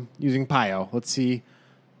solve him using Pio. Let's see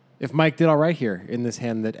if Mike did all right here in this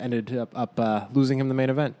hand that ended up losing him the main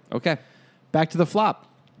event. Okay. Back to the flop.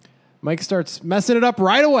 Mike starts messing it up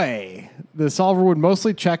right away. The solver would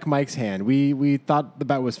mostly check Mike's hand. We thought the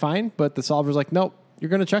bet was fine, but the solver's like, nope, you're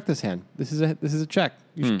going to check this hand. This is a check.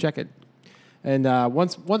 You should check it. And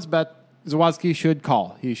once bet, Zawadzki should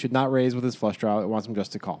call. He should not raise with his flush draw. It wants him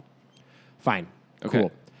just to call. Fine. Okay.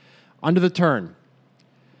 Cool. Onto the turn.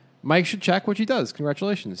 Mike should check, which he does.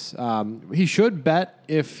 Congratulations. He should bet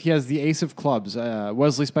if he has the ace of clubs.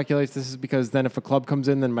 Wesley speculates this is because then if a club comes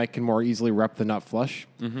in, then Mike can more easily rep the nut flush.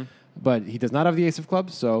 Mm-hmm. But he does not have the ace of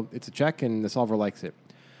clubs, so it's a check, and the solver likes it.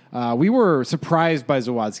 We were surprised by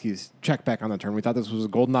Zawadzki's check back on the turn. We thought this was a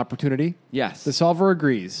golden opportunity. Yes. The solver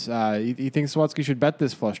agrees. He thinks Zawadzki should bet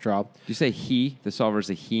this flush draw. Did you say he? The solver's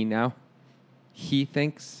a he now? He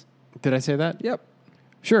thinks? Did I say that? Yep.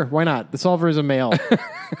 Sure, why not? The solver is a male.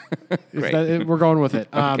 Great. We're going with it.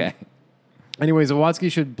 Okay. Anyways,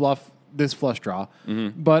 Zawadzki should bluff this flush draw.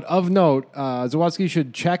 Mm-hmm. But of note, Zawadzki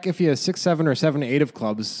should check if he has 6-7 or 7-8 of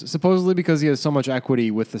clubs, supposedly because he has so much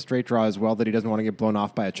equity with the straight draw as well that he doesn't want to get blown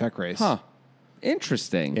off by a check raise. Huh.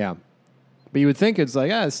 Interesting. Yeah. But you would think it's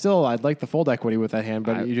like, still, I'd like the fold equity with that hand,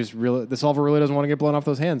 but the solver really doesn't want to get blown off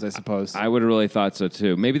those hands, I suppose. I would have really thought so,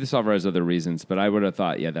 too. Maybe the solver has other reasons, but I would have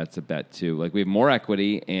thought, that's a bet, too. Like, we have more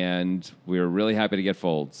equity, and we're really happy to get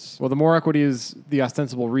folds. Well, the more equity is the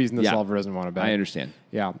ostensible reason the solver doesn't want to bet. I understand.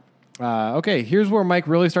 Yeah. Okay, here's where Mike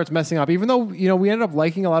really starts messing up. Even though, we ended up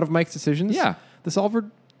liking a lot of Mike's decisions. Yeah. The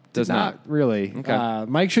solver does not really. Okay.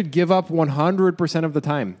 Mike should give up 100% of the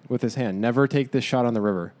time with his hand. Never take this shot on the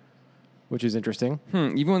river, which is interesting.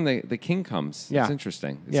 Even when the king comes. Yeah. It's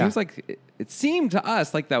interesting. Seems like it seemed to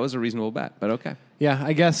us like that was a reasonable bet, but okay. Yeah,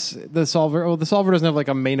 I guess the solver doesn't have like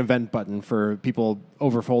a main event button for people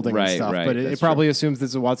overfolding and stuff, but it probably assumes that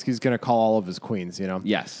Zawadzki's going to call all of his queens,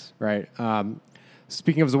 Yes. Right.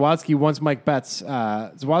 Speaking of Zawadzki, once Mike bets,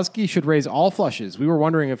 Zawadzki should raise all flushes. We were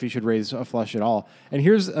wondering if he should raise a flush at all. And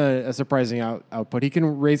here's a surprising output. He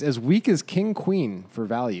can raise as weak as king-queen for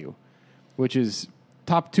value, which is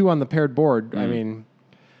top 2 on the paired board. I mean,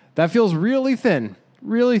 that feels really thin.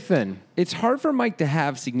 Really thin. It's hard for Mike to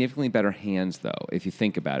have significantly better hands, though, if you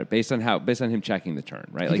think about it, based on him checking the turn,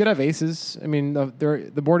 right? He could have aces. I mean,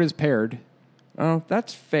 the board is paired. Oh,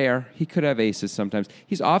 that's fair. He could have aces sometimes.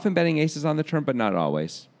 He's often betting aces on the turn, but not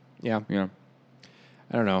always. Yeah. Yeah.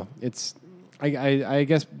 I don't know. I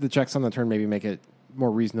guess the checks on the turn maybe make it more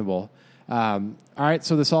reasonable. All right,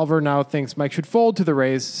 so the solver now thinks Mike should fold to the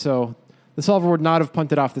raise, so the solver would not have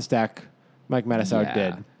punted off the stack. Mike Matusow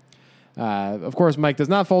did. Of course, Mike does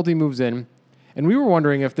not fold. He moves in. And we were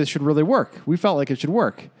wondering if this should really work. We felt like it should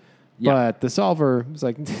work. Yeah. But the solver was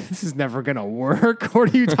like, this is never going to work.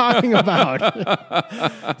 What are you talking about?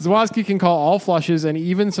 Zawadzki can call all flushes and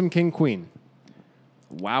even some king-queen.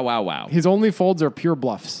 Wow. His only folds are pure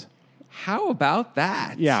bluffs. How about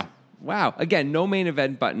that? Yeah. Wow. Again, no main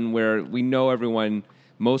event button where we know everyone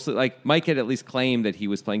mostly, like Mike had at least claimed that he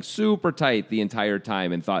was playing super tight the entire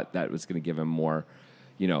time and thought that was going to give him more,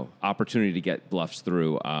 opportunity to get bluffs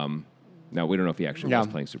through. No, we don't know if he actually was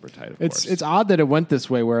playing super tight, of course. It's odd that it went this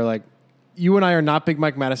way where, like, you and I are not big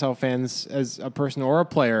Mike Matusow fans as a person or a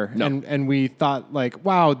player. No. And we thought, like,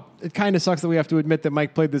 wow, it kind of sucks that we have to admit that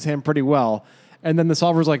Mike played this hand pretty well. And then the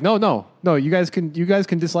solver's like, no, you guys can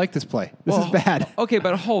dislike this play. This is bad. Okay,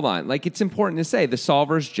 but hold on. Like, it's important to say the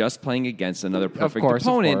solver's just playing against another perfect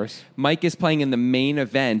opponent. Of course. Mike is playing in the main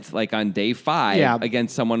event, like on day 5,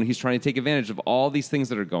 against someone who's trying to take advantage of all these things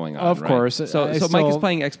that are going on. Of course. So Mike is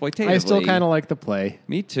playing exploitatively. I still kind of like the play.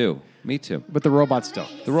 Me too. But the robots don't.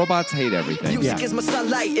 The robots hate everything. Music is my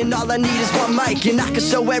sunlight, and all I need is one mic. And I can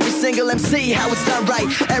show every single MC how it's done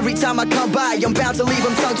right. Every time I come by, I'm bound to leave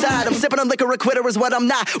them tongue-tied. I'm sipping on liquor, a quitter is what I'm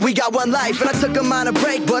not. We got one life, and I took a minor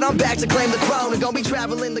break, but I'm back to claim the throne. And gonna be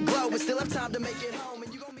traveling the globe, and still have time to make it home.